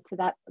 right? You get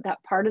to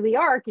that part of the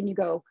arc and you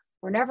go,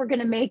 we're never going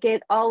to make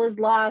it. All is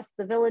lost.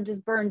 The village is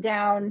burned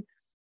down.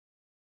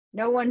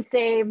 No one's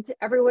saved.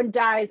 Everyone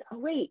dies. Oh,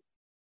 wait.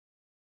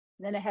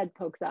 And then a head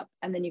pokes up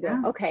and then you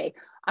go, okay,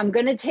 I'm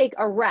going to take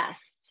a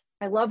rest.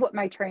 I love what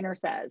my trainer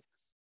says.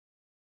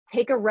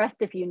 Take a rest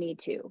if you need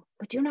to,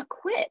 but do not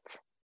quit.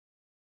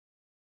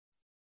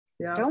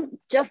 Yeah. Don't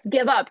just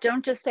give up.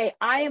 Don't just say,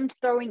 I am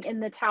throwing in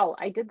the towel.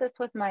 I did this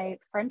with my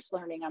French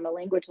learning. I'm a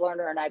language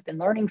learner and I've been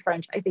learning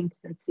French, I think,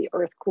 since the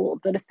earth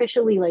cooled, but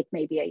officially like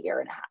maybe a year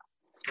and a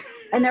half.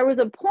 And there was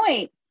a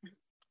point,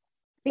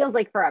 feels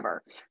like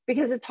forever,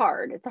 because it's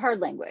hard. It's a hard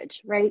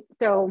language, right?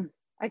 So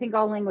I think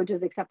all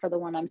languages except for the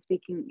one I'm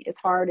speaking is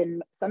hard,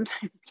 and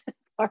sometimes it's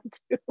hard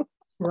too.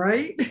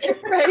 Right.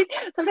 Right.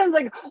 Sometimes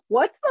like,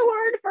 what's the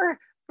word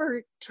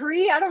for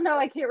tree? I don't know.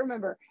 I can't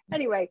remember.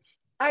 Anyway,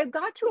 I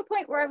got to a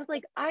point where I was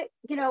like,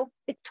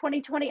 it's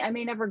 2020. I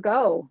may never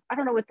go. I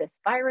don't know what this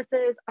virus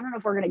is. I don't know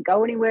if we're going to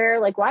go anywhere.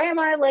 Like, why am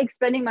I like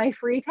spending my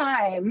free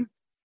time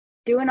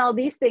doing all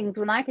these things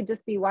when I could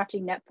just be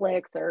watching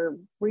Netflix or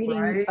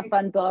reading a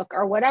fun book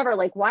or whatever?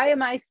 Like, why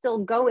am I still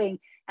going?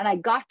 And I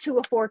got to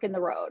a fork in the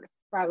road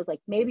where I was like,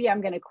 maybe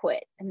I'm going to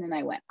quit. And then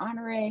I went,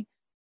 Honoré,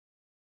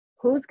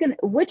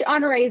 which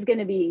Honoré is going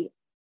to be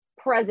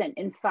present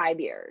in 5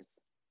 years?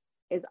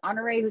 Is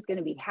Honoré who's going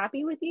to be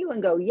happy with you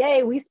and go,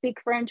 yay, we speak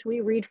French,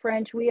 we read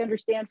French, we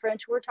understand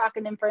French, we're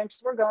talking in French,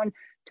 we're going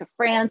to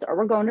France, or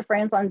we're going to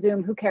France on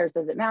Zoom, who cares?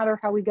 Does it matter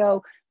how we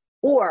go?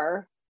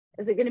 Or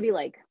is it going to be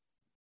like,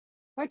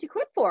 why'd you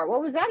quit for?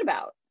 What was that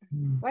about?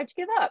 Why'd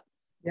you give up?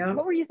 Yeah.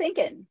 What were you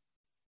thinking?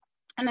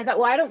 And I thought,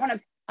 well, I don't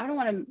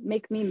want to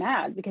make me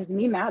mad, because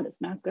me mad is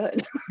not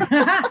good.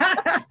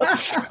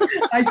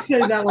 I say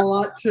that a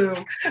lot too.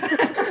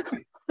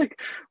 Like,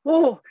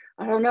 whoa,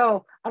 I don't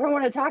know. I don't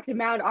want to talk to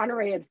Mad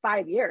Honoré in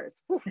 5 years.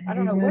 I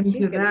don't know what she's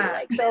going to be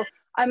like. So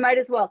I might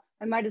as well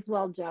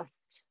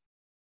just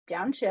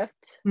downshift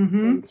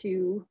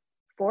into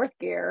fourth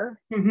gear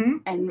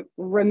and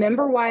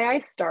remember why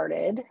I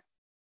started,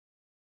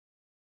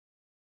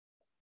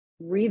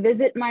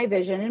 revisit my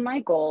vision and my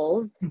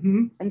goals,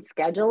 and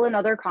schedule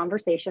another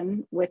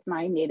conversation with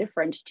my native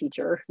French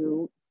teacher,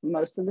 who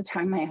most of the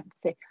time I have to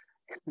say,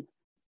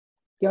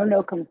 yo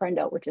no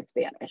comprendo, which is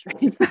Spanish,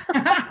 right?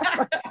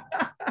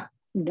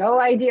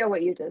 No idea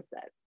what you just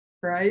said.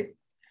 Right.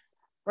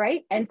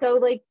 And so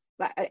like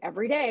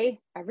every day,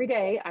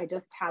 I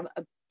just have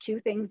two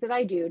things that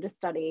I do to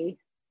study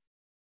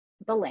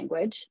the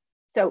language.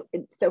 So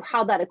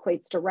how that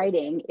equates to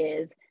writing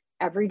is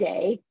every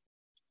day,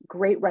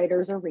 great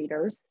writers or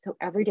readers. So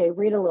every day,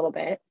 read a little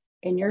bit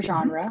in your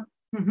genre,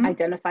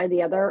 identify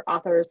the other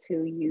authors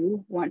who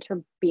you want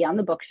to be on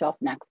the bookshelf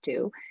next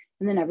to,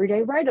 and then every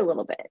day write a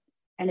little bit.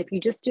 And if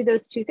you just do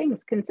those two things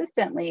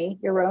consistently,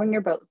 you're rowing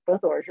your boat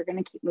both oars. You're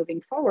going to keep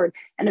moving forward,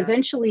 and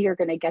eventually you're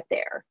going to get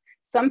there.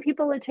 Some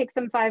people, it takes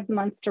them 5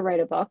 months to write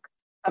a book.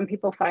 Some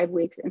people 5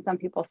 weeks, and some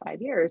people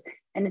 5 years.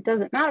 And it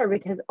doesn't matter,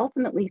 because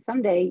ultimately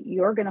someday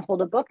you're going to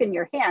hold a book in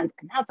your hands,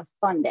 and that's a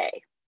fun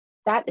day.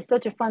 That is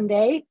such a fun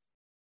day.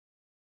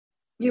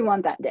 You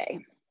want that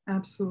day.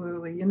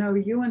 Absolutely.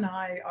 You and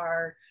I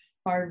are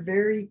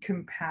very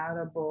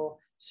compatible,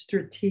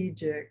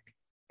 strategic,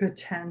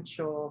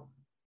 potential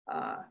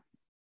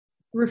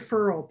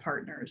referral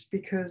partners,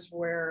 because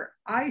where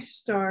I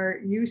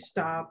start, you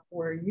stop,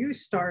 where you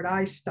start,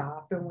 I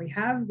stop, and we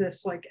have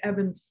this like ebb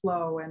and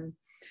flow. And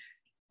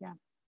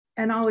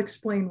And I'll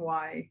explain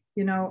why.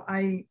 You know,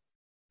 I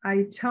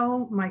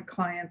tell my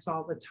clients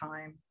all the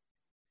time,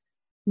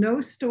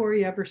 no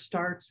story ever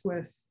starts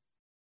with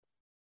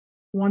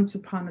once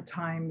upon a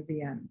time,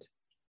 the end,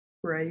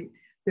 right?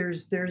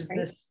 There's Right.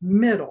 this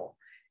middle.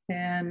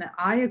 And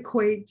I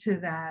equate to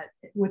that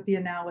with the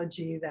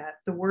analogy that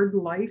the word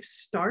life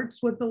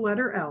starts with the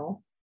letter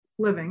L,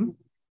 living,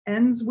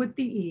 ends with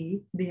the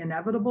E, the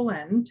inevitable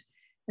end.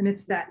 And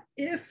it's that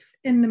if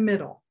in the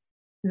middle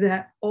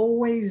that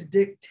always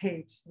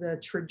dictates the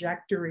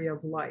trajectory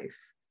of life.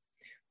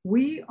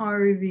 We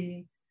are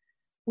the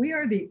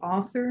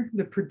author,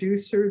 the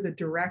producer, the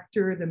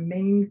director, the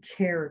main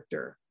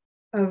character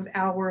of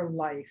our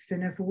life.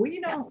 And if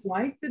we don't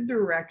like the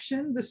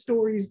direction the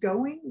story's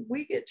going,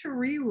 we get to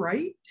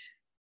rewrite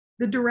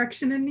the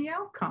direction and the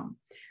outcome,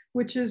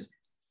 which is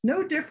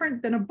no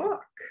different than a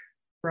book,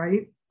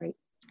 right? Right.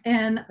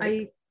 And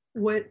Right.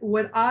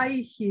 what I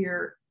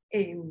hear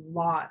a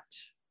lot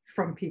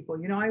from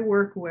people, you know, I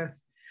work with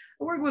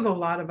a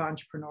lot of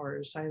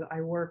entrepreneurs.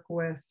 I work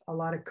with a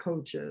lot of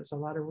coaches, a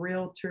lot of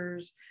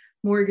realtors,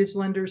 mortgage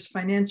lenders,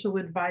 financial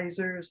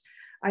advisors.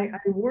 I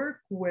work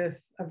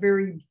with a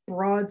very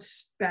broad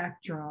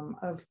spectrum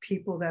of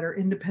people that are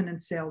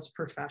independent sales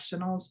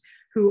professionals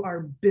who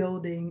are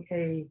building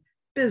a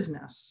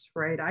business,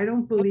 right? I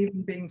don't believe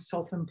in being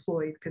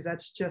self-employed because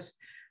that's just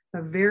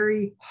a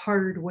very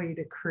hard way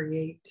to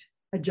create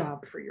a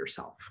job for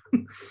yourself.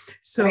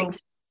 So,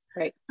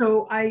 right.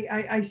 So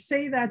I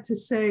say that to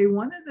say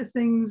one of the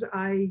things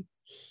I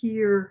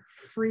hear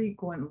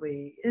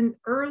frequently and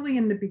early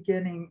in the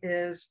beginning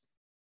is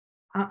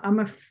I'm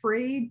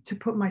afraid to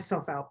put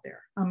myself out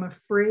there. I'm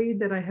afraid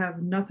that I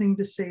have nothing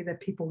to say that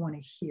people want to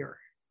hear.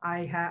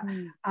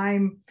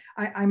 I'm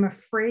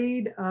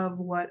afraid of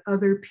what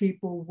other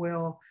people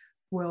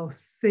will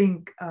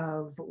think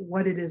of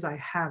what it is I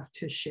have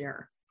to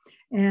share.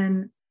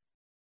 And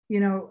you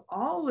know,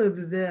 all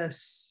of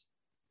this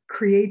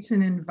creates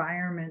an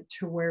environment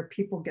to where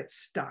people get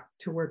stuck,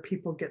 to where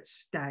people get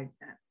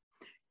stagnant.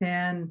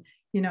 And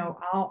you know,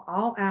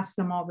 I'll ask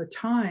them all the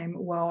time,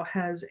 well,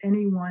 has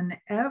anyone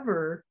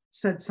ever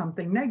said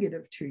something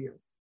negative to you?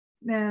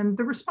 And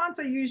the response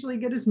I usually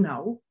get is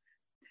no.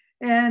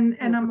 And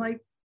I'm like,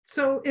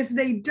 so if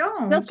they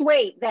don't, just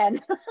wait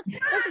then.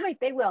 Just wait,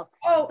 they will.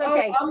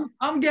 Okay.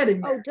 I'm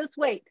getting there. Just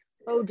wait.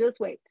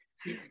 Just wait.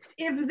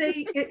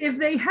 If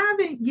they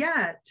haven't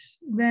yet,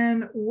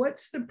 then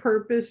what's the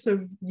purpose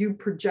of you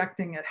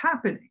projecting it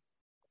happening?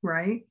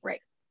 Right.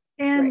 Right.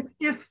 And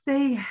if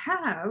they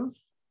have,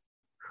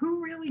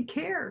 who really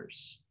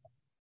cares?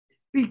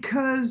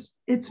 Because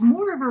it's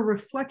more of a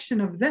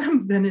reflection of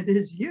them than it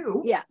is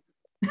you. Yeah.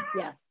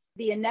 Yes.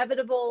 The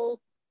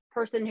inevitable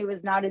person who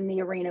is not in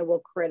the arena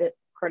will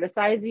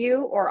criticize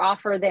you or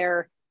offer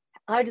their,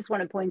 I just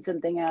want to point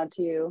something out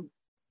to you.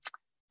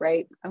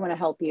 Right. I want to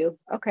help you.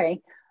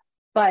 Okay.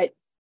 But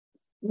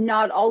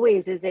not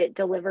always is it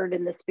delivered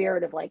in the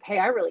spirit of like, hey,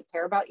 I really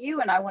care about you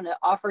and I want to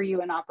offer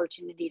you an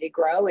opportunity to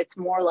grow. It's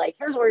more like,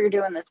 here's where you're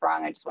doing this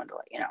wrong. I just wanted to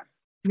let you know.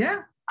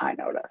 Yeah. I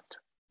noticed.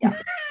 Yeah.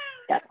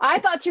 Yes. I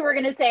thought you were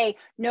going to say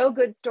no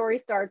good story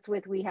starts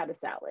with we had a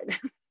salad.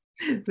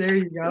 There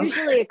you go.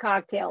 Usually a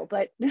cocktail,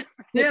 but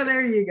yeah,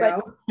 there you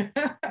go.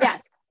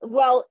 Yes.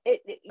 Well,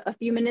 a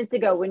few minutes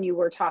ago when you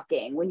were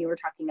talking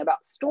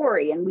about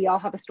story, and we all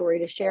have a story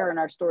to share and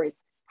our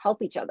stories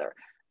help each other.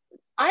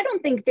 I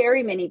don't think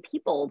very many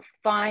people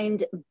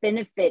find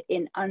benefit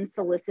in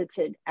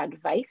unsolicited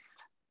advice,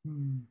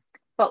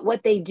 but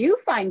what they do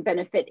find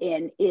benefit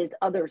in is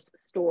others'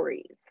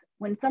 stories.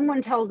 When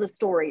someone tells a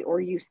story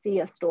or you see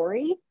a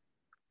story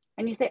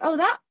and you say, oh,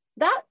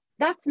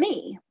 that's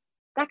me.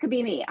 That could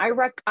be me.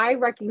 I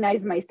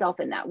recognize myself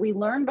in that. We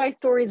learn by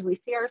stories, we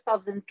see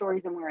ourselves in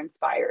stories, and we're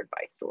inspired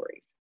by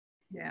stories.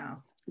 Yeah.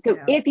 So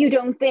if you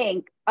don't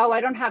think, oh,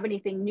 I don't have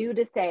anything new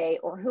to say,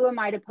 or who am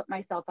I to put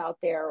myself out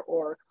there,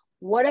 or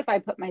what if I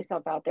put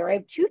myself out there? I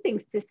have two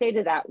things to say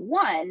to that.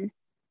 One,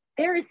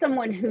 there is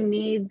someone who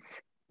needs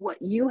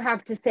what you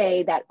have to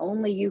say that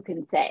only you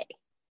can say.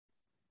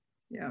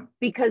 Yeah.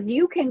 Because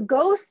you can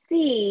go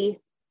see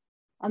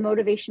a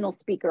motivational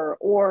speaker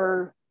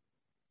or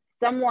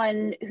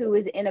someone who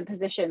is in a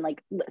position,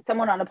 like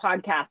someone on a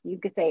podcast, you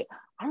could say,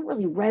 I don't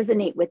really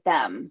resonate with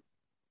them.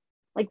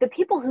 Like the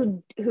people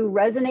who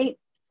resonate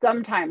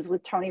sometimes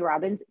with Tony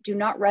Robbins do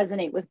not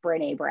resonate with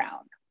Brené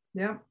Brown.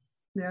 Yeah.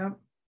 Yeah.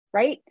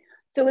 Right?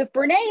 So if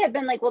Brené had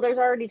been like, well, there's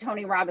already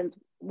Tony Robbins,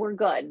 we're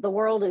good. The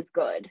world is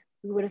good.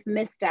 We would have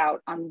missed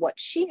out on what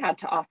she had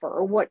to offer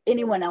or what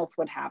anyone else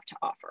would have to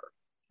offer.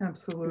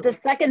 Absolutely. The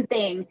second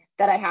thing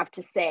that I have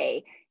to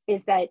say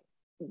is that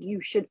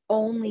you should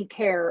only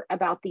care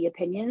about the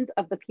opinions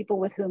of the people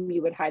with whom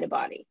you would hide a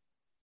body.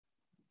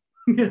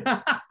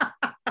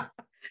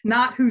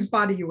 Not whose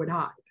body you would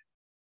hide.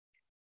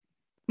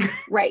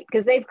 Right,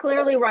 because they've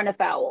clearly run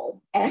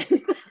afoul and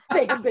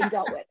they have been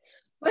dealt with.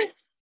 But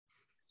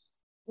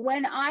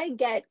when I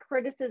get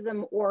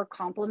criticism or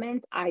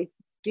compliments, I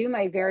do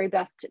my very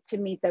best to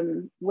meet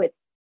them with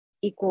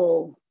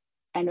equal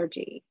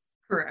energy.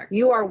 Correct.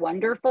 You are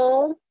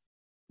wonderful.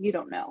 You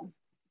don't know.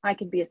 I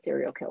could be a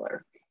serial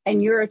killer.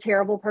 And you're a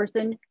terrible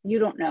person. You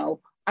don't know.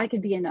 I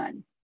could be a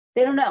nun.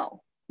 They don't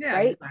know. Yeah,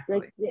 right?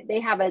 exactly. Like they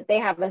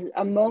have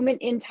a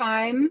moment in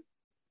time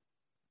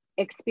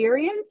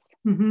experience.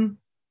 Mm-hmm.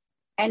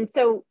 And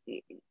so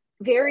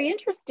very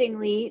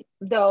interestingly,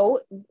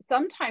 though,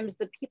 sometimes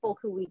the people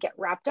who we get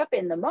wrapped up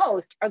in the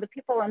most are the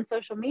people on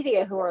social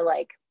media who are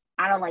like,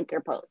 I don't like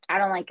your post. I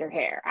don't like your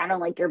hair. I don't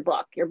like your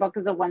book. Your book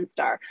is a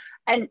 1-star.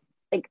 And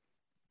like,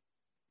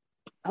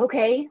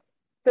 okay,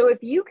 so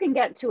if you can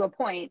get to a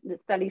point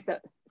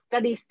that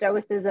study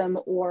stoicism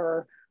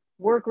or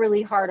work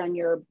really hard on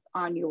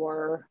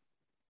your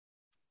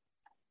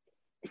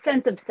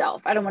sense of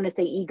self. I don't want to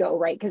say ego,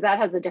 right? Because that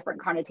has a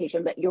different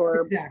connotation, but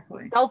your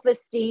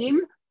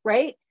self-esteem,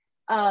 right?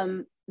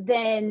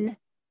 Then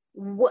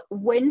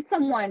when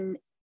someone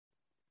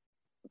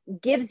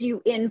gives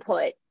you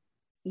input,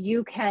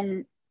 you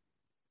can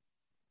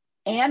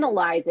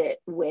analyze it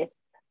with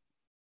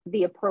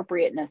the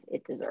appropriateness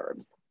it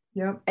deserves.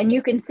 Yep. And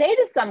you can say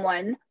to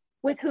someone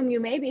with whom you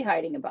may be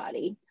hiding a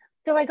body,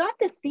 so I got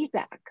this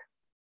feedback.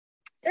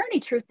 Is there any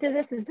truth to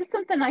this? Is this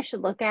something I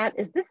should look at?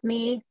 Is this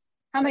me?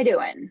 How am I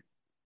doing?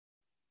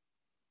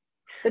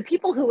 The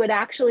people who would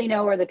actually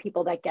know are the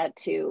people that get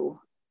to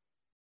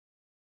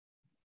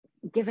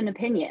give an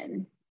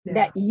opinion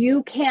that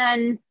you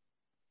can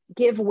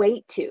give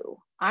weight to.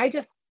 I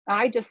just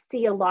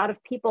see a lot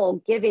of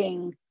people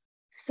giving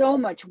so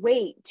much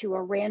weight to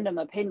a random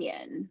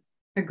opinion.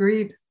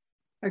 Agreed.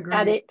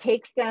 That it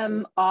takes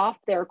them off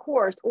their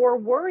course, or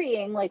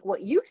worrying, like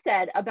what you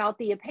said, about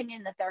the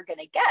opinion that they're going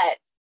to get.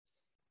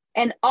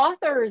 And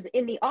authors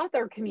in the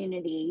author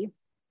community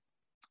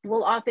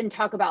will often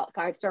talk about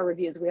 5-star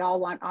reviews. We all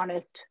want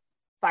honest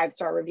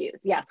 5-star reviews.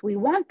 Yes, we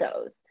want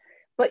those,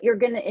 but you're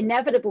going to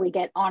inevitably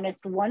get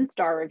honest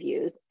 1-star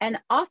reviews. And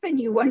often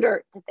you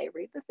wonder, did they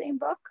read the same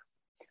book?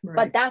 Right.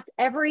 But that's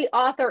every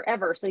author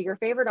ever. So your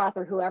favorite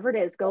author, whoever it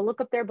is, go look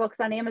up their books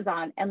on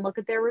Amazon and look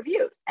at their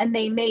reviews. And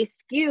they may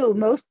skew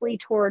mostly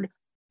toward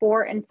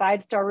 4- and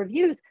 5-star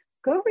reviews.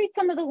 Go read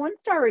some of the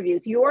 1-star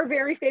reviews. Your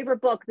very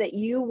favorite book that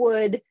you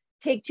would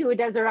take to a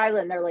desert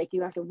island. They're like,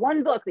 you have to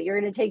one book that you're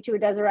going to take to a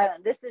desert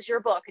island. This is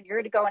your book. And you're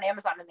going to go on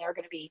Amazon, and they're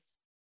going to be,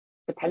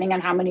 depending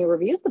on how many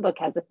reviews the book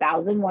has,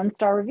 1,000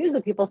 1-star reviews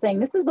of people saying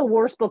this is the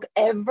worst book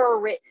ever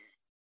written.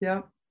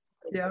 Yep.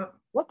 Yep.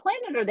 What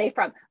planet are they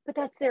from? But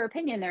that's their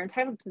opinion. They're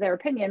entitled to their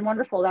opinion.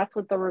 Wonderful. That's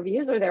what the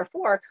reviews are there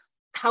for.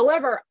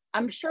 However,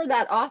 I'm sure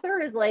that author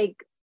is like,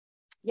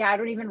 yeah, I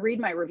don't even read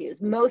my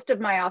reviews. Most of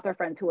my author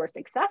friends who are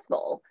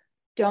successful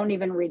don't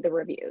even read the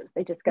reviews.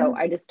 They just go,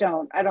 I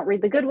don't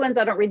read the good ones.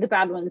 I don't read the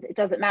bad ones. It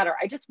doesn't matter.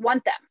 I just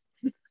want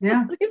them.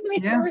 Yeah. Leave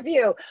me a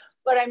review.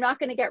 But I'm not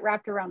going to get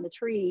wrapped around the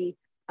tree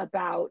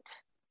about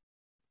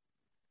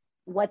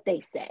what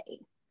they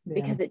say,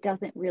 because it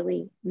doesn't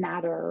really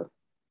matter,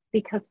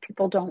 because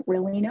people don't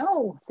really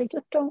know.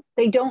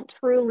 They don't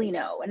truly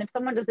know. And if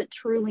someone doesn't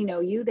truly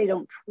know you, they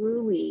don't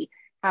truly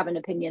have an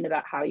opinion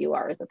about how you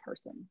are as a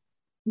person.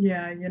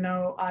 Yeah,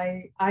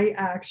 I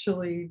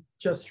actually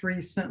just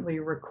recently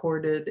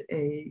recorded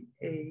a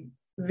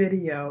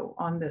video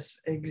on this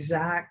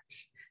exact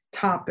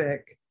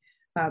topic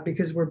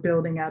because we're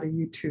building out a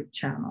YouTube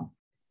channel.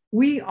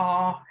 We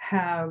all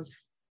have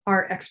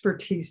our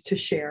expertise to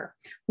share,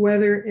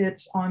 whether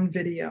it's on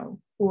video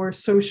or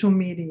social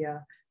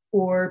media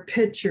or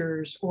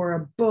pictures or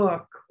a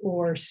book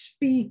or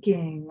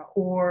speaking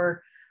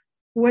or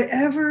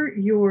whatever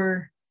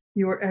your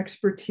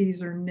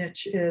expertise or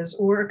niche is,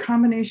 or a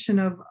combination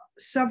of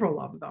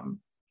several of them.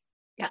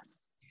 Yes.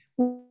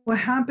 What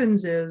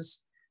happens is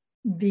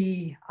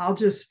I'll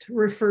just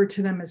refer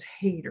to them as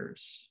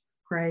haters,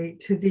 right?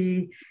 To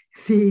the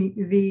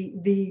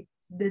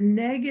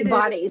negative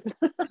bodies.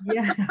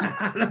 Yeah,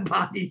 the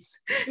bodies.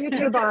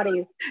 Future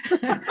bodies.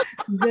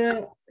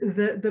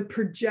 the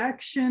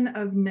projection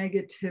of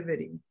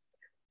negativity.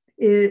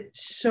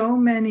 So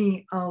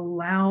many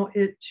allow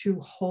it to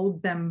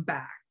hold them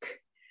back.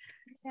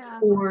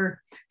 Yeah.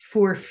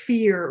 For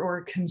fear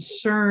or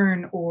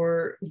concern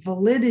or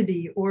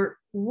validity or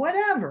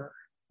whatever,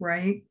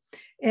 right?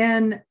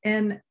 And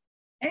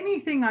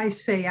anything I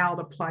say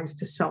out applies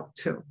to self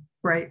too,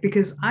 right?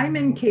 Because I'm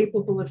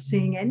incapable of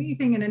seeing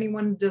anything and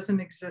anyone who doesn't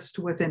exist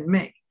within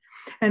me.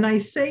 And I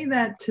say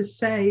that to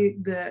say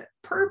the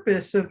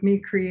purpose of me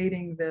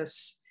creating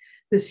this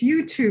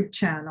YouTube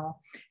channel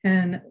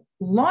and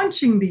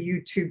launching the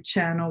YouTube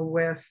channel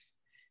with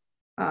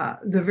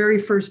the very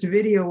first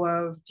video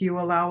of, do you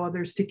allow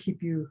others to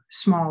keep you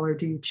small, or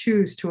do you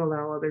choose to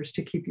allow others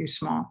to keep you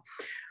small?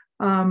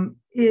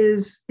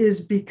 Is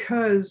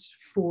because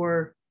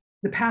for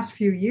the past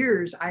few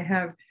years, I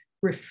have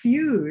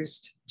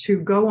refused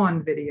to go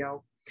on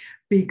video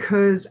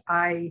because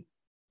I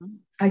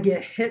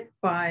get hit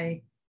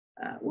by,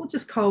 we'll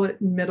just call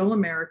it middle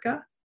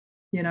America,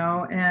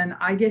 and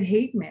I get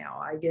hate mail,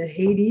 I get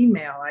hate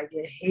email, I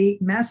get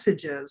hate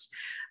messages.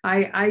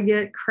 I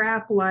get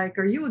crap like,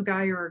 are you a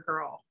guy or a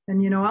girl?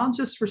 And, I'll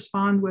just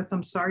respond with,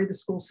 I'm sorry, the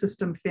school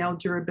system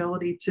failed your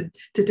ability to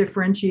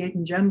differentiate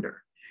in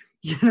gender.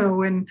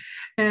 and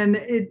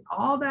it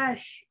all that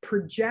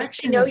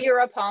projection. You know, you're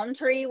a palm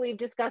tree. We've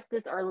discussed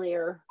this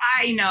earlier.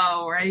 I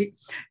know, right?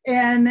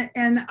 And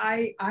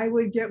I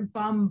would get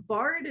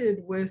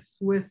bombarded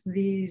with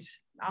these.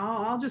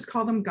 I'll just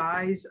call them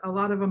guys. A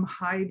lot of them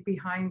hide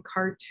behind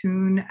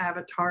cartoon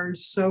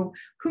avatars, so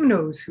who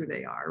knows who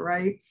they are,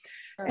 right?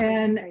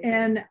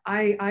 And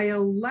I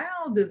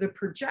allowed the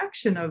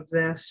projection of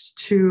this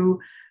to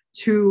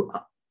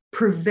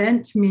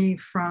prevent me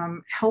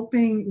from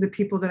helping the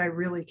people that I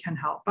really can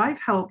help. I've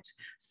helped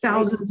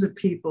thousands of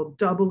people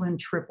double and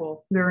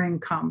triple their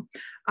income.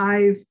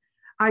 I've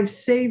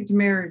saved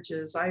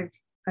marriages. I've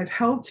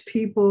helped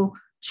people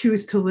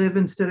choose to live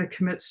instead of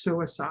commit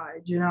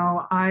suicide.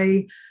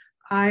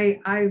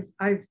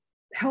 I've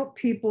helped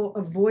people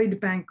avoid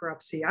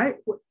bankruptcy.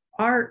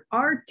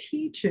 Our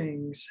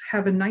teachings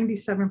have a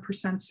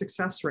 97%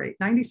 success rate.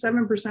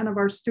 97% of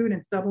our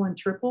students double and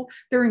triple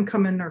their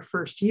income in their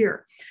first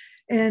year.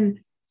 And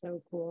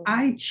so cool.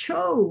 I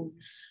chose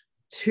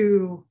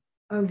to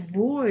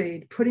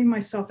avoid putting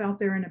myself out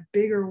there in a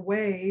bigger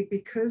way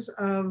because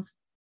of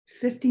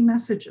 50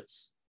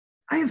 messages.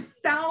 I have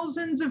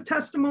thousands of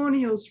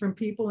testimonials from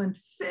people in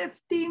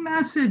 50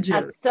 messages.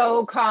 That's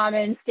so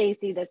common,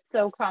 Stacy. That's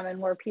so common,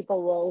 where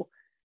people will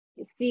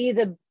see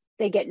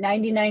they get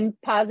 99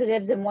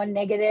 positives and 1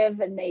 negative,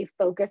 and they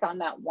focus on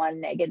that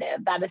 1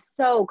 negative. That is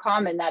so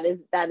common. That is,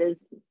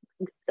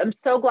 I'm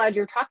so glad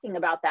you're talking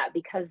about that,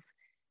 because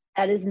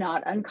that is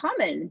not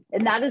uncommon.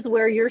 And that is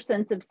where your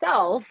sense of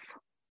self,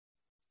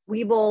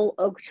 Weeble,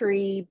 oak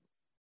tree,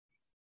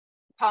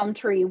 palm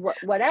tree,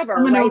 whatever,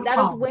 right? That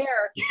is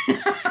where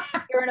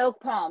you're an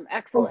oak palm.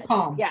 Excellent.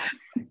 Palm. Yes.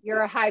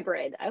 You're a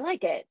hybrid. I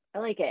like it.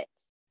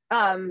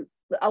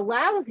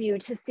 Allows you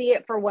to see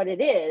it for what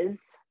it is.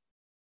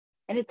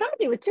 And it's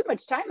somebody with too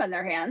much time on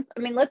their hands. I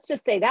mean, let's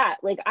just say that,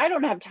 like, I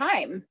don't have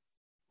time.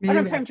 I don't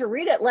have time to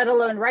read it, let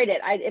alone write it.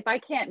 If I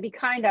can't be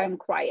kind, I'm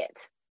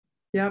quiet.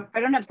 Yep. If I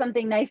don't have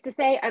something nice to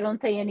say, I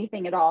don't say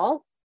anything at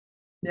all.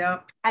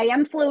 Yep. I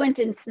am fluent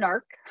in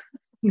snark.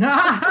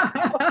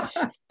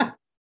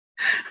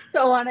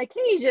 So on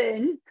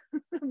occasion,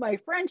 my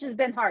French has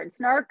been hard.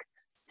 Snark,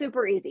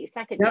 super easy,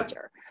 second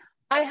nature.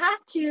 I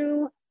have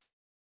to,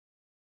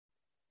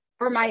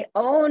 for my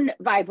own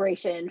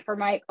vibration, for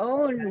my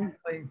own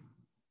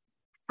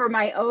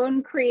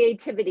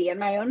creativity and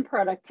my own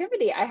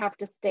productivity, I have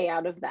to stay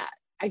out of that.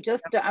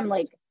 I'm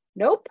like,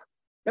 nope,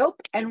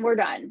 and we're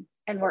done.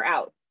 And we're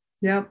out.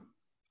 Yep.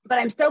 But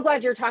I'm so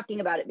glad you're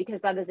talking about it,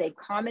 because that is a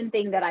common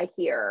thing that I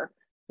hear,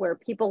 where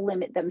people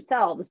limit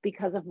themselves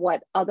because of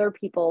what other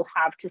people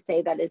have to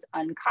say that is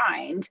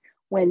unkind,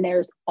 when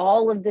there's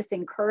all of this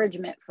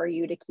encouragement for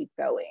you to keep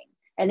going.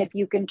 And if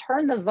you can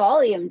turn the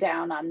volume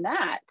down on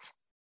that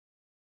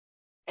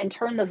and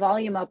turn the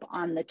volume up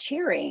on the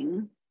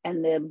cheering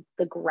and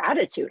the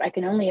gratitude, I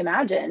can only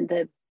imagine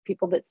the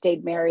people that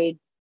stayed married,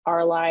 are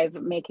alive,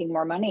 making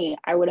more money.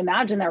 I would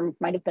imagine there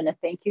might have been a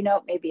thank you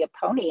note, maybe a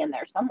pony in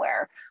there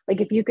somewhere. Like,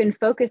 if you can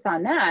focus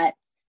on that,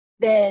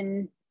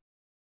 then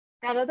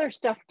that other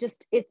stuff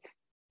just,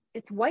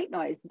 it's white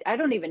noise. I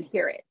don't even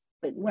hear it.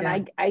 But when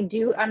I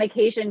do on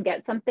occasion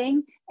get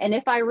something, and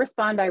if I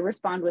respond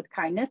with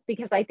kindness,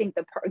 because I think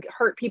the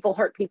hurt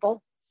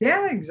people.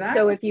 Yeah, exactly.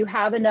 So if you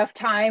have enough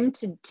time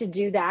to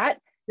do that,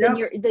 then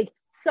you're like,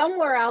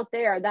 somewhere out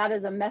there, that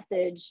is a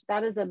message.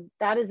 That is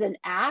an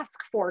ask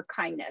for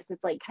kindness.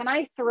 It's like, can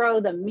I throw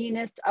the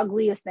meanest,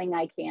 ugliest thing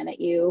I can at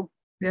you?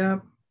 Yeah.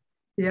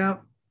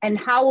 And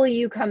how will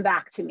you come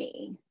back to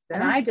me? Yeah.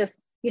 And I just,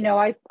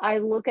 I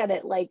look at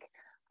it like,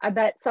 I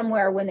bet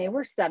somewhere when they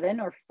were 7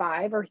 or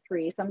 5 or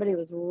 3, somebody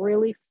was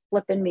really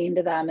flipping mean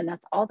to them, and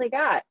that's all they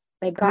got.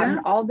 They've gotten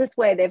all this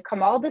way. They've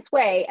come all this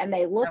way, and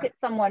they look at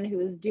someone who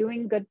is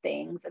doing good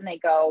things, and they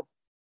go,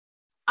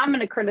 I'm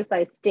going to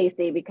criticize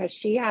Stacy because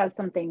she has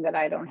something that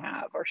I don't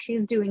have, or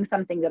she's doing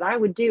something that I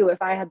would do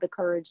if I had the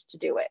courage to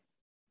do it.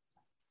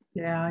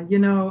 Yeah.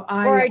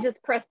 I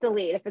just press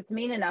delete. If it's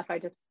mean enough, I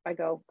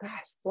go, gosh,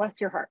 bless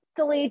your heart.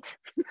 Delete.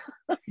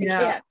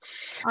 Yeah.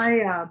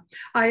 I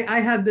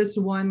had this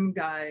one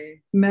guy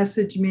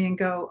message me and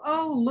go,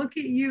 oh, look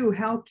at you.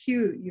 How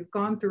cute. You've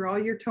gone through all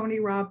your Tony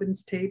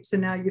Robbins tapes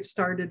and now you've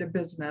started a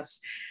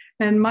business.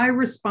 And my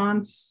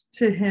response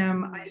to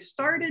him, I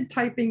started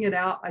typing it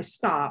out. I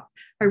stopped.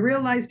 I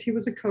realized he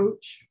was a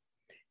coach.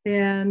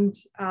 And,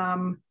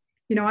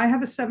 I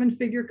have a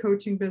 7-figure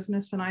coaching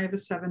business and I have a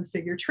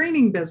 7-figure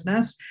training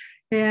business.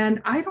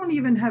 And I don't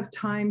even have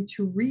time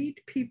to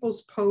read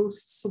people's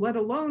posts, let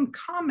alone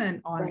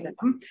comment on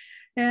them.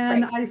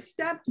 And I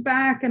stepped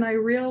back and I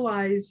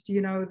realized,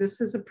 this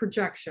is a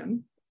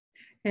projection.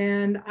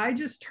 And I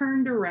just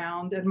turned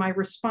around, and my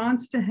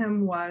response to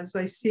him was,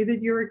 I see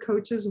that you're a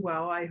coach as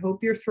well. I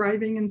hope you're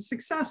thriving and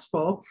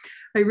successful.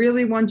 I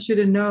really want you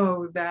to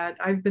know that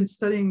I've been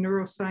studying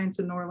neuroscience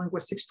and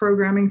neurolinguistics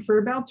programming for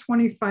about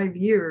 25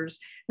 years.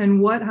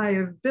 And what I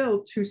have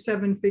built 2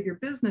 7-figure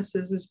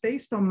businesses is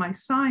based on my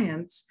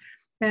science.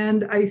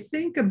 And I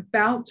think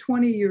about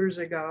 20 years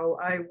ago,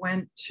 I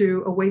went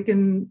to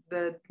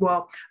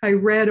I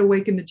read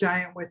Awaken the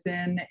Giant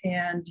Within,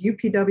 and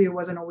UPW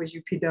wasn't always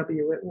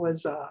UPW. It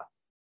was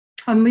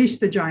Unleash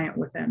the Giant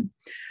Within.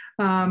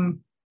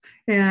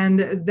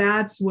 And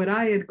that's what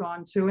I had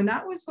gone to. And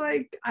that was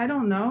like, I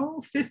don't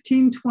know,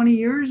 15, 20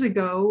 years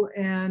ago.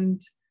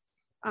 And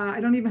I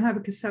don't even have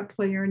a cassette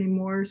player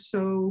anymore.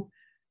 So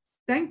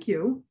thank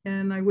you.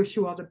 And I wish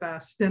you all the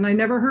best. And I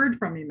never heard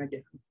from him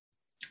again.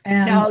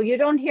 And no, you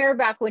don't hear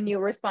back when you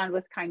respond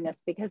with kindness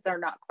because they're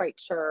not quite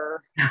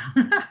sure.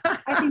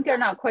 I think they're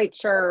not quite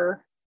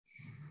sure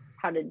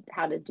how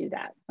to do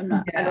that.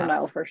 I don't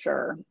know for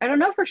sure. I don't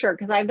know for sure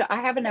because I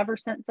haven't ever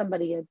sent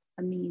somebody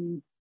a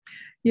mean.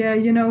 Yeah,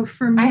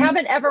 for me, I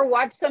haven't ever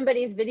watched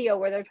somebody's video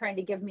where they're trying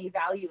to give me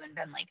value and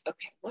been like,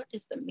 okay, what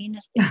is the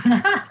meanest thing?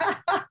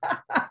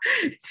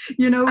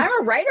 I'm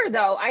a writer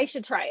though. I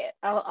should try it.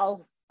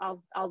 I'll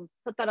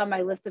put that on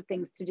my list of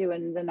things to do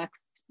in the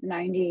next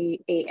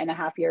 98 and a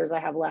half years I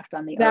have left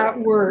on the earth. That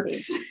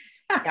works.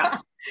 Yeah.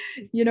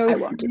 I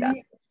won't do that.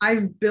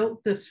 I've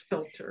built this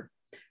filter.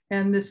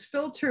 And this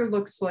filter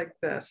looks like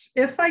this.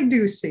 If I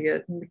do see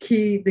it, and the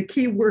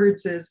key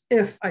words is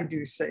if I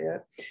do see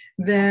it,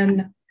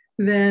 then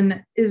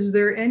is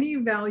there any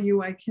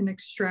value I can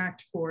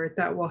extract for it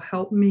that will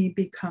help me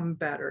become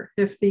better?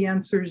 If the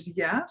answer is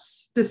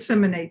yes,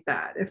 disseminate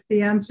that. If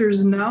the answer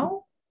is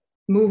no,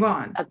 move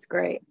on. That's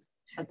great.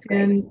 That's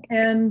great.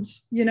 And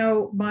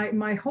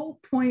my whole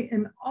point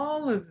in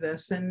all of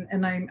this,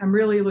 and I'm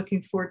really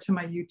looking forward to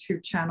my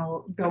YouTube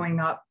channel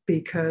going up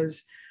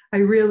because I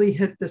really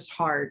hit this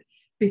hard,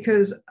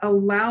 because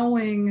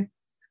allowing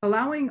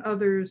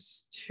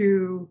others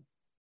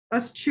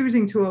us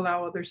choosing to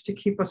allow others to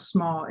keep us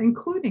small,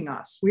 including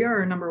us. We are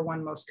our number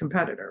one most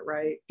competitor,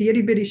 right? The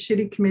itty bitty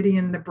shitty committee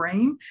in the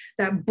brain,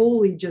 that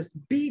bully just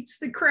beats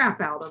the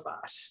crap out of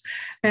us.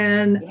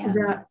 And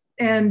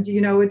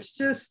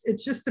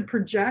it's just a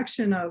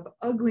projection of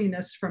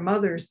ugliness from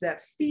others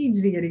that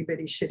feeds the itty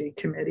bitty shitty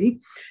committee.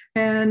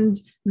 And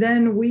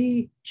then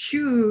we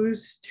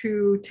choose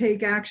to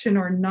take action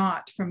or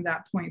not from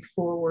that point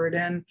forward.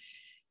 And,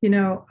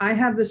 I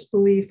have this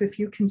belief, if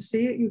you can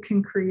see it, you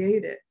can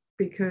create it.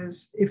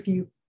 Because if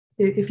you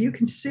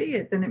can see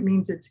it, then it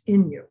means it's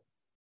in you,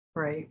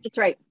 right? That's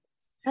right.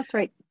 That's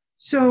right.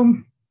 So,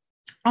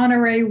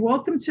 Honorée,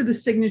 welcome to the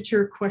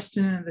signature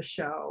question of the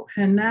show.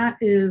 And that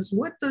is,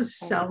 what does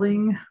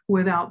selling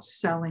without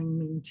selling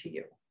mean to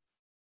you?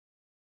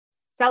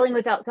 Selling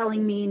without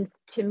selling means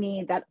to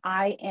me that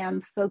I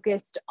am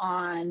focused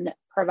on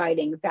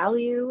providing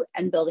value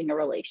and building a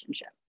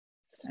relationship.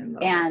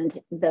 And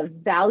the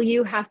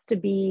value has to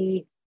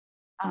be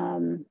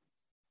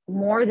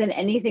more than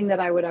anything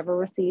that I would ever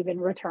receive in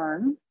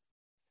return.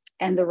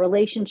 And the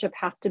relationship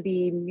has to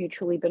be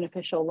mutually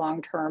beneficial,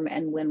 long-term,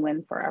 and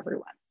win-win for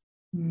everyone.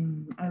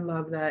 I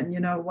love that.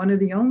 And one of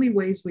the only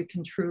ways we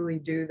can truly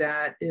do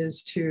that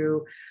is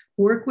to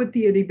work with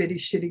the itty bitty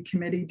shitty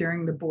committee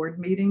during the board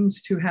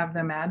meetings to have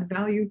them add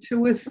value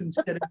to us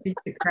instead of beat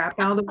the crap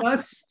out of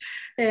us.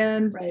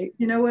 And,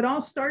 it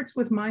all starts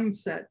with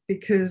mindset,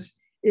 because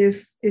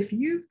if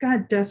you've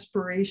got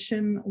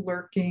desperation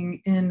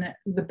lurking in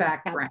the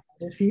background,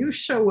 if you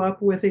show up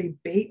with a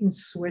bait and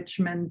switch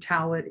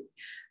mentality,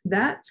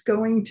 that's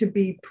going to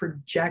be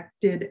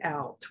projected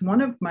out.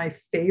 One of my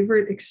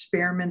favorite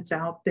experiments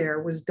out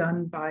there was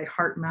done by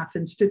HeartMath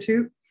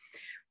Institute,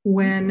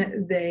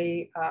 when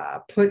they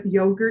put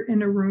yogurt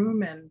in a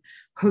room and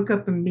hook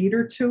up a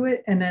meter to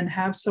it, and then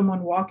have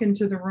someone walk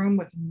into the room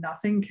with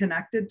nothing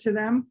connected to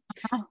them.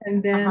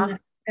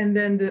 And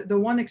then the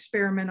one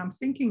experiment I'm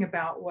thinking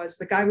about was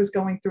the guy was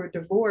going through a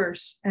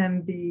divorce,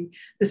 and the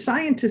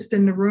scientist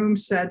in the room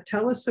said,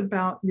 "Tell us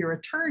about your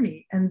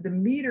attorney." And the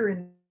meter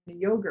in the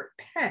yogurt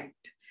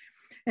pegged.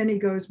 And he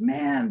goes,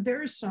 "Man,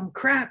 there's some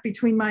crap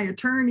between my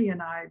attorney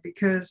and I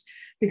because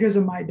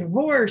of my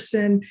divorce.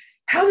 And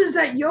how does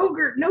that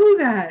yogurt know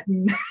that?"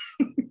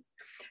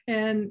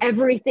 And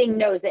everything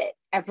knows it.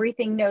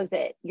 Everything knows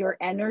it. Your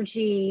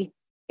energy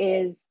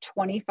is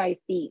 25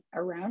 feet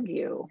around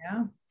you.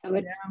 Yeah. So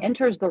it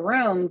enters the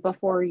room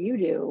before you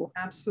do.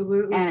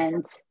 Absolutely.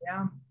 And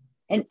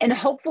and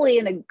hopefully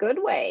in a good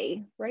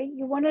way, right?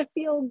 You want to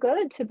feel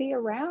good to be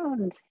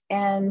around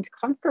and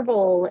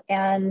comfortable,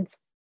 and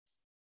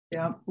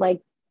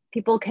like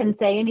people can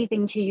say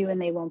anything to you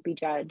and they won't be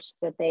judged,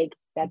 that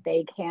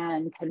they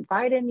can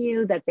confide in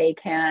you, that they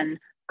can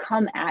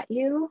come at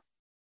you,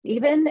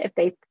 even if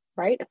they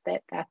if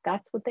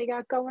that's what they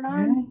got going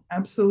on. Yeah,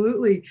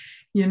 absolutely.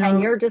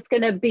 And you're just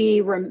going to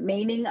be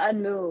remaining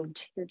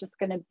unmoved. You're just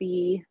going to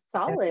be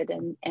solid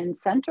and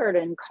centered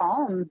and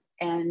calm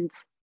and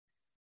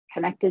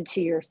connected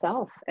to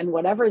yourself, and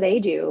whatever they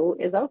do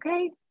is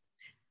okay.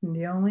 And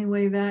the only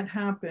way that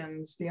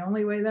happens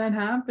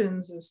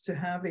is to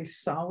have a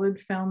solid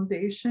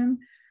foundation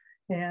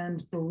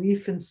and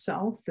belief in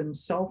self and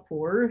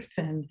self-worth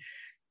and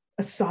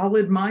a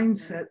solid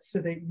mindset, so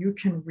that you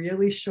can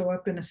really show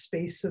up in a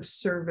space of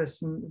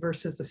service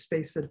versus a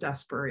space of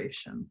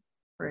desperation,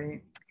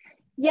 right?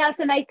 Yes.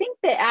 And I think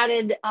that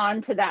added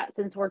on to that,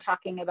 since we're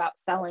talking about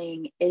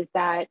selling, is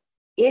that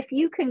if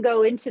you can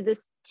go into this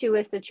to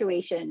a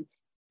situation,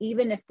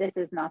 even if this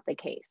is not the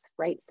case,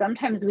 right?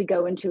 Sometimes we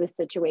go into a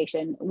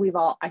situation,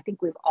 I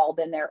think we've all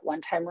been there at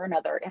one time or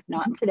another, if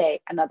not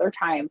today, another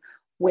time,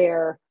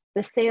 where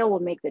the sale will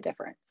make the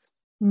difference.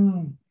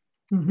 Mm-hmm.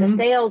 The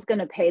sale is going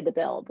to pay the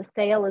bill. The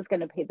sale is going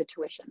to pay the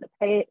tuition.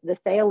 The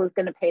sale is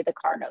going to pay the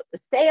car note. The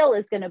sale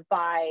is going to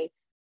buy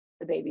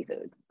the baby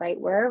food, right?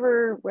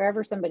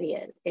 Wherever somebody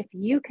is. If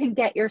you can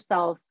get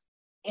yourself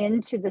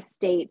into the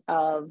state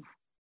of,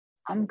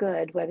 I'm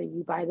good, whether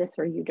you buy this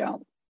or you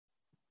don't.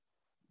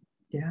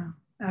 Yeah,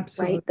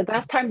 absolutely. Right? The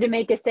best time to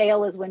make a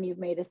sale is when you've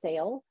made a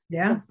sale.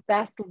 Yeah. The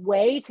best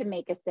way to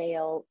make a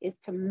sale is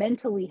to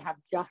mentally have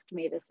just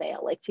made a sale,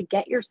 like to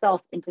get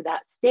yourself into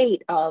that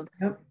state of,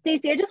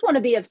 Stacey, I just want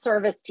to be of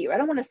service to you. I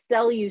don't want to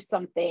sell you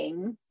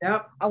something.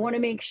 Yep. I want to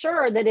make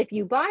sure that if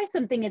you buy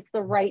something, it's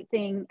the right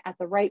thing at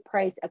the right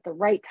price, at the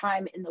right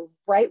time, in the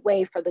right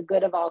way for the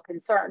good of all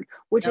concerned,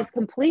 which is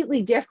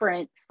completely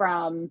different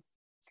from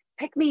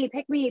pick me,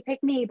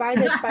 buy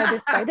this, buy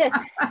this, buy this.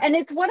 And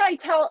it's what I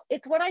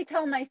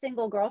tell my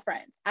single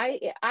girlfriends.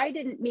 I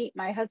didn't meet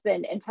my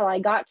husband until I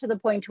got to the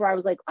point where I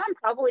was like, I'm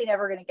probably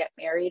never going to get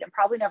married. I'm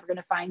probably never going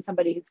to find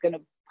somebody who's going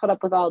to put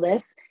up with all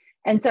this.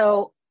 And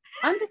so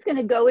I'm just going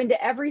to go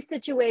into every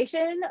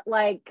situation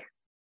like,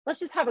 let's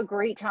just have a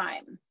great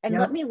time and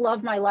let me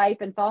love my life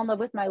and fall in love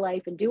with my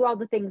life and do all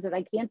the things that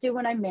I can't do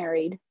when I'm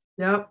married.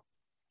 Yep.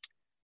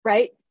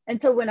 Right. And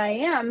so when I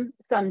am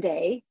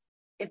someday,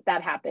 if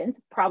that happens,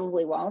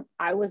 probably won't.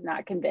 I was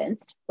not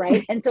convinced,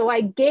 right? And so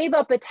I gave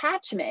up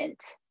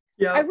attachment.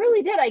 I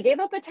really did. I gave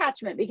up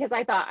attachment because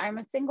I thought, I'm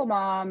a single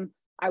mom.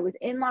 I was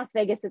in Las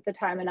Vegas at the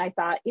time. And I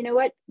thought, you know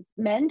what?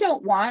 Men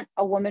don't want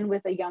a woman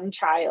with a young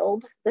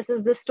child. This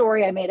is the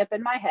story I made up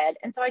in my head.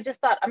 And so I just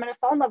thought, I'm going to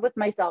fall in love with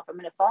myself. I'm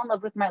going to fall in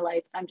love with my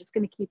life. I'm just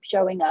going to keep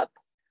showing up.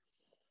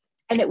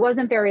 And it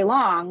wasn't very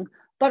long,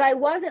 but I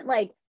wasn't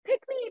like,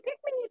 pick me.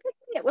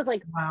 It was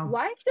like,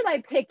 why should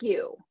I pick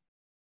you?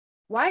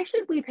 Why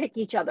should we pick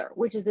each other?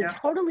 Which is a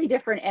totally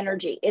different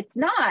energy. It's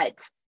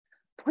not,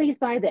 please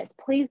buy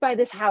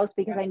this house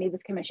because I need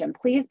this commission.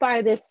 Please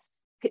buy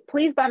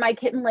my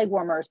kitten leg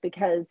warmers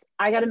because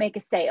I got to make a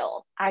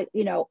sale. I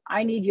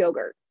need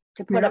yogurt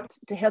to put up,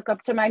 to hook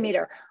up to my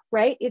meter,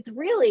 right? It's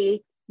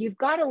really, you've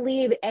got to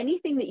leave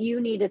anything that you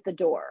need at the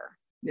door.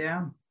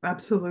 Yeah,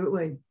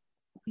 absolutely.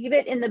 Leave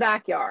it in the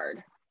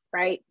backyard,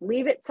 right?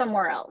 Leave it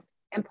somewhere else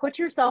and put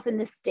yourself in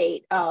this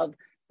state of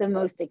the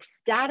most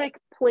ecstatic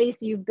place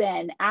you've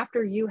been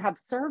after you have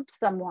served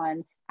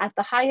someone at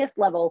the highest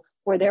level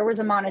where there was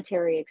a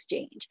monetary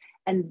exchange,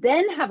 and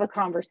then have a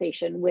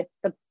conversation with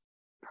the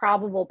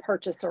probable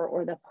purchaser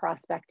or the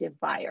prospective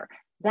buyer.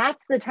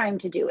 That's the time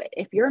to do it.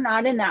 If you're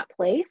not in that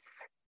place,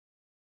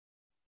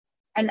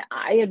 and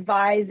I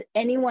advise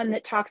anyone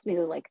that talks to me,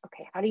 they're like,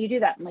 okay, how do you do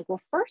that? I'm like,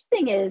 well, first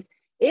thing is,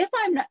 if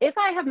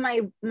I have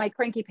my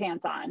cranky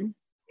pants on,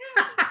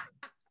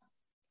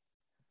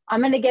 I'm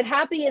going to get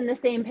happy in the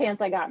same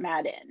pants I got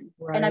mad in.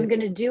 Right. And I'm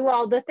going to do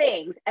all the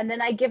things. And then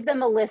I give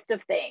them a list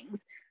of things,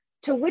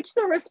 to which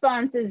the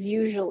response is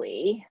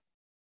usually,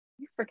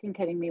 you're freaking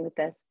kidding me with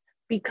this,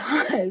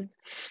 because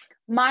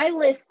my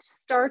list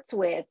starts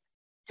with,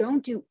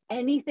 don't do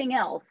anything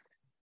else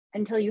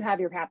until you have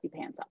your happy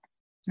pants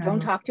on.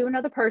 Don't talk to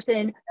another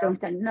person. Don't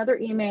send another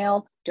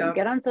email. Don't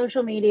get on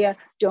social media.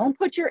 Don't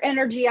put your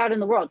energy out in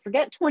the world.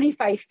 Forget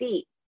 25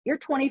 feet. You're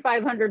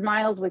 2,500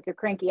 miles with your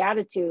cranky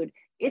attitude.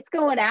 It's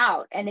going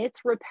out and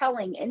it's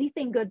repelling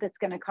anything good that's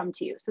going to come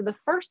to you. So the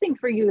first thing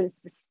for you is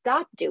to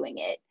stop doing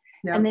it.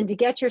 And then to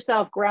get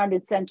yourself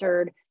grounded,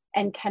 centered,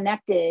 and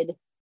connected.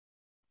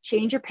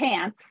 Change your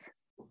pants.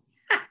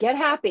 Get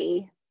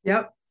happy.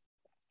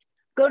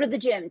 Go to the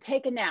gym,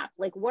 take a nap.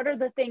 Like, what are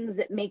the things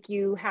that make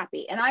you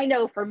happy? And I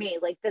know for me,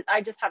 like that,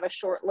 I just have a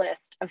short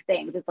list of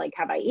things. It's like,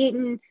 have I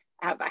eaten?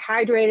 Have I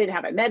hydrated?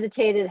 Have I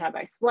meditated? Have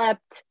I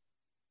slept?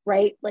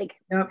 Right? Like,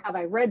 have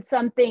I read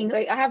something?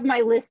 Like, I have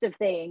my list of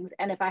things.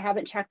 And if I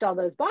haven't checked all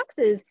those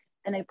boxes,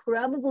 then I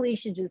probably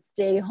should just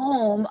stay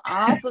home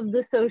off of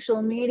the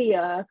social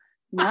media,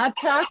 not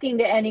talking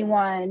to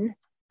anyone.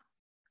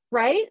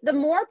 Right? The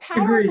more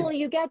powerful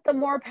you get, the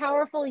more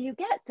powerful you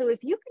get. So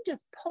if you can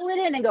just pull it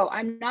in and go,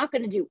 I'm not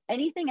going to do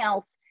anything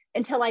else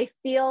until I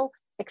feel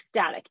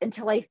ecstatic,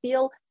 until I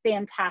feel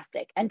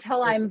fantastic,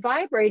 until I'm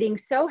vibrating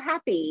so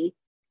happy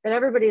that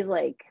everybody's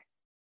like,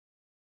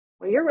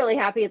 well, you're really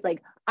happy. It's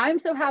like, I'm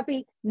so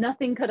happy,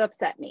 nothing could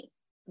upset me.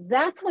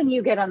 That's when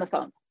you get on the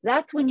phone.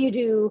 That's when you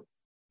do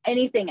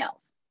anything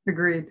else.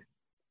 Agreed.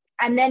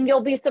 And then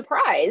you'll be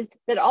surprised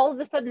that all of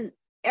a sudden,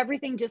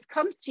 everything just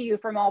comes to you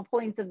from all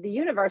points of the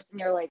universe. And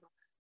you're like,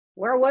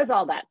 where was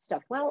all that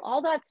stuff? Well,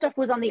 all that stuff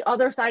was on the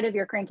other side of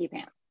your cranky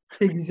pants.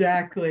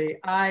 Exactly.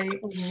 I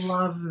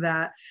love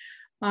that.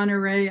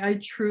 Honorée, I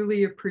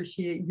truly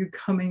appreciate you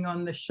coming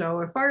on the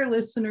show. If our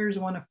listeners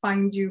want to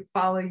find you,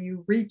 follow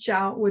you, reach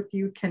out with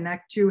you,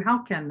 connect you, how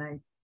can they?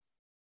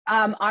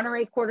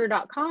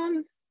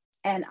 HonoreePorter.com.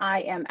 And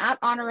I am at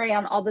Honore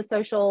on all the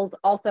socials,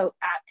 also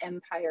at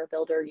Empire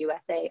Builder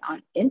USA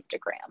on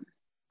Instagram.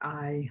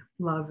 I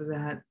love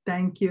that.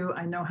 Thank you.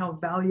 I know how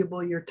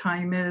valuable your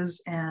time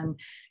is, and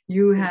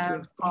you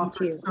have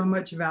offered so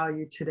much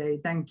value today.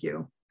 Thank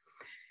you.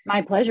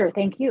 My pleasure.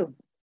 Thank you.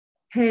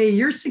 Hey,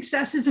 your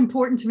success is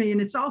important to me,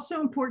 and it's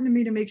also important to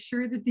me to make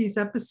sure that these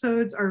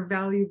episodes are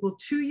valuable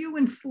to you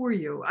and for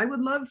you. I would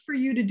love for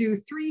you to do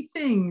 3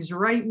 things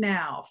right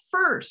now.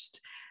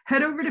 First,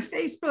 head over to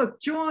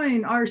Facebook,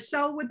 join our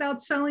Sell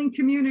Without Selling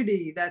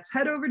community. That's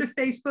head over to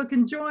Facebook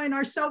and join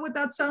our Sell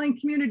Without Selling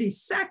community.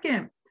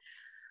 Second,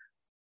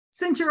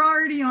 since you're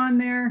already on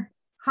there,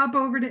 hop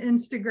over to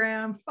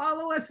Instagram,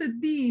 follow us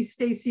at the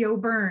Stacey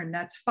O'Byrne.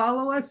 That's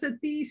follow us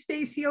at the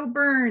Stacey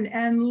O'Byrne.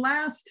 And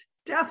last,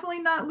 definitely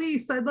not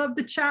least, I'd love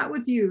to chat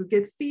with you,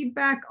 get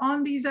feedback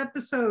on these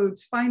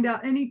episodes, find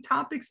out any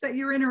topics that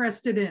you're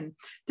interested in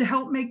to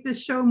help make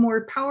this show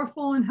more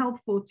powerful and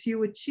helpful to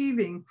you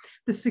achieving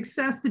the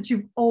success that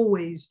you've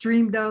always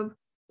dreamed of,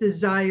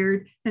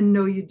 desired, and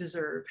know you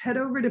deserve. Head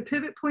over to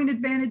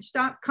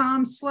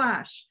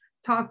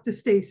pivotpointadvantage.com/talk to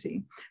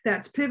Stacey.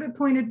 That's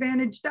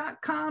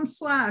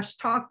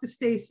pivotpointadvantage.com/talk to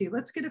Stacey.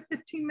 Let's get a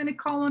 15-minute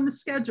call on the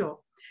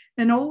schedule.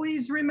 And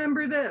always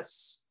remember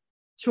this: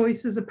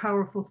 choice is a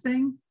powerful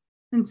thing,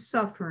 and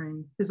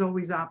suffering is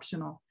always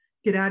optional.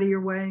 Get out of your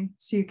way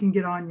so you can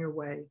get on your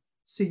way,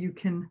 so you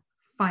can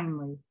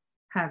finally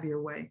have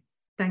your way.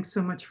 Thanks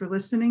so much for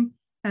listening,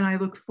 and I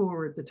look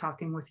forward to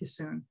talking with you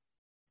soon.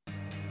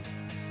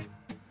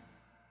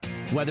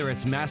 Whether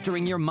it's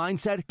mastering your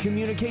mindset,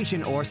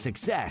 communication, or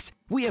success,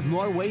 we have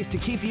more ways to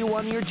keep you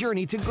on your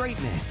journey to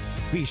greatness.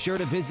 Be sure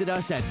to visit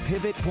us at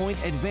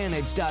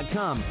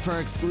pivotpointadvantage.com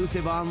for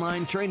exclusive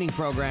online training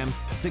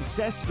programs,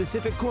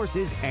 success-specific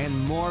courses, and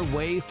more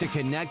ways to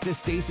connect to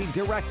Stacey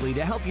directly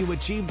to help you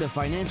achieve the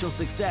financial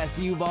success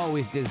you've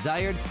always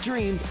desired,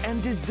 dreamed,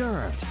 and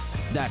deserved.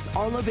 That's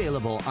all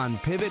available on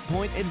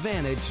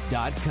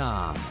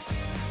pivotpointadvantage.com.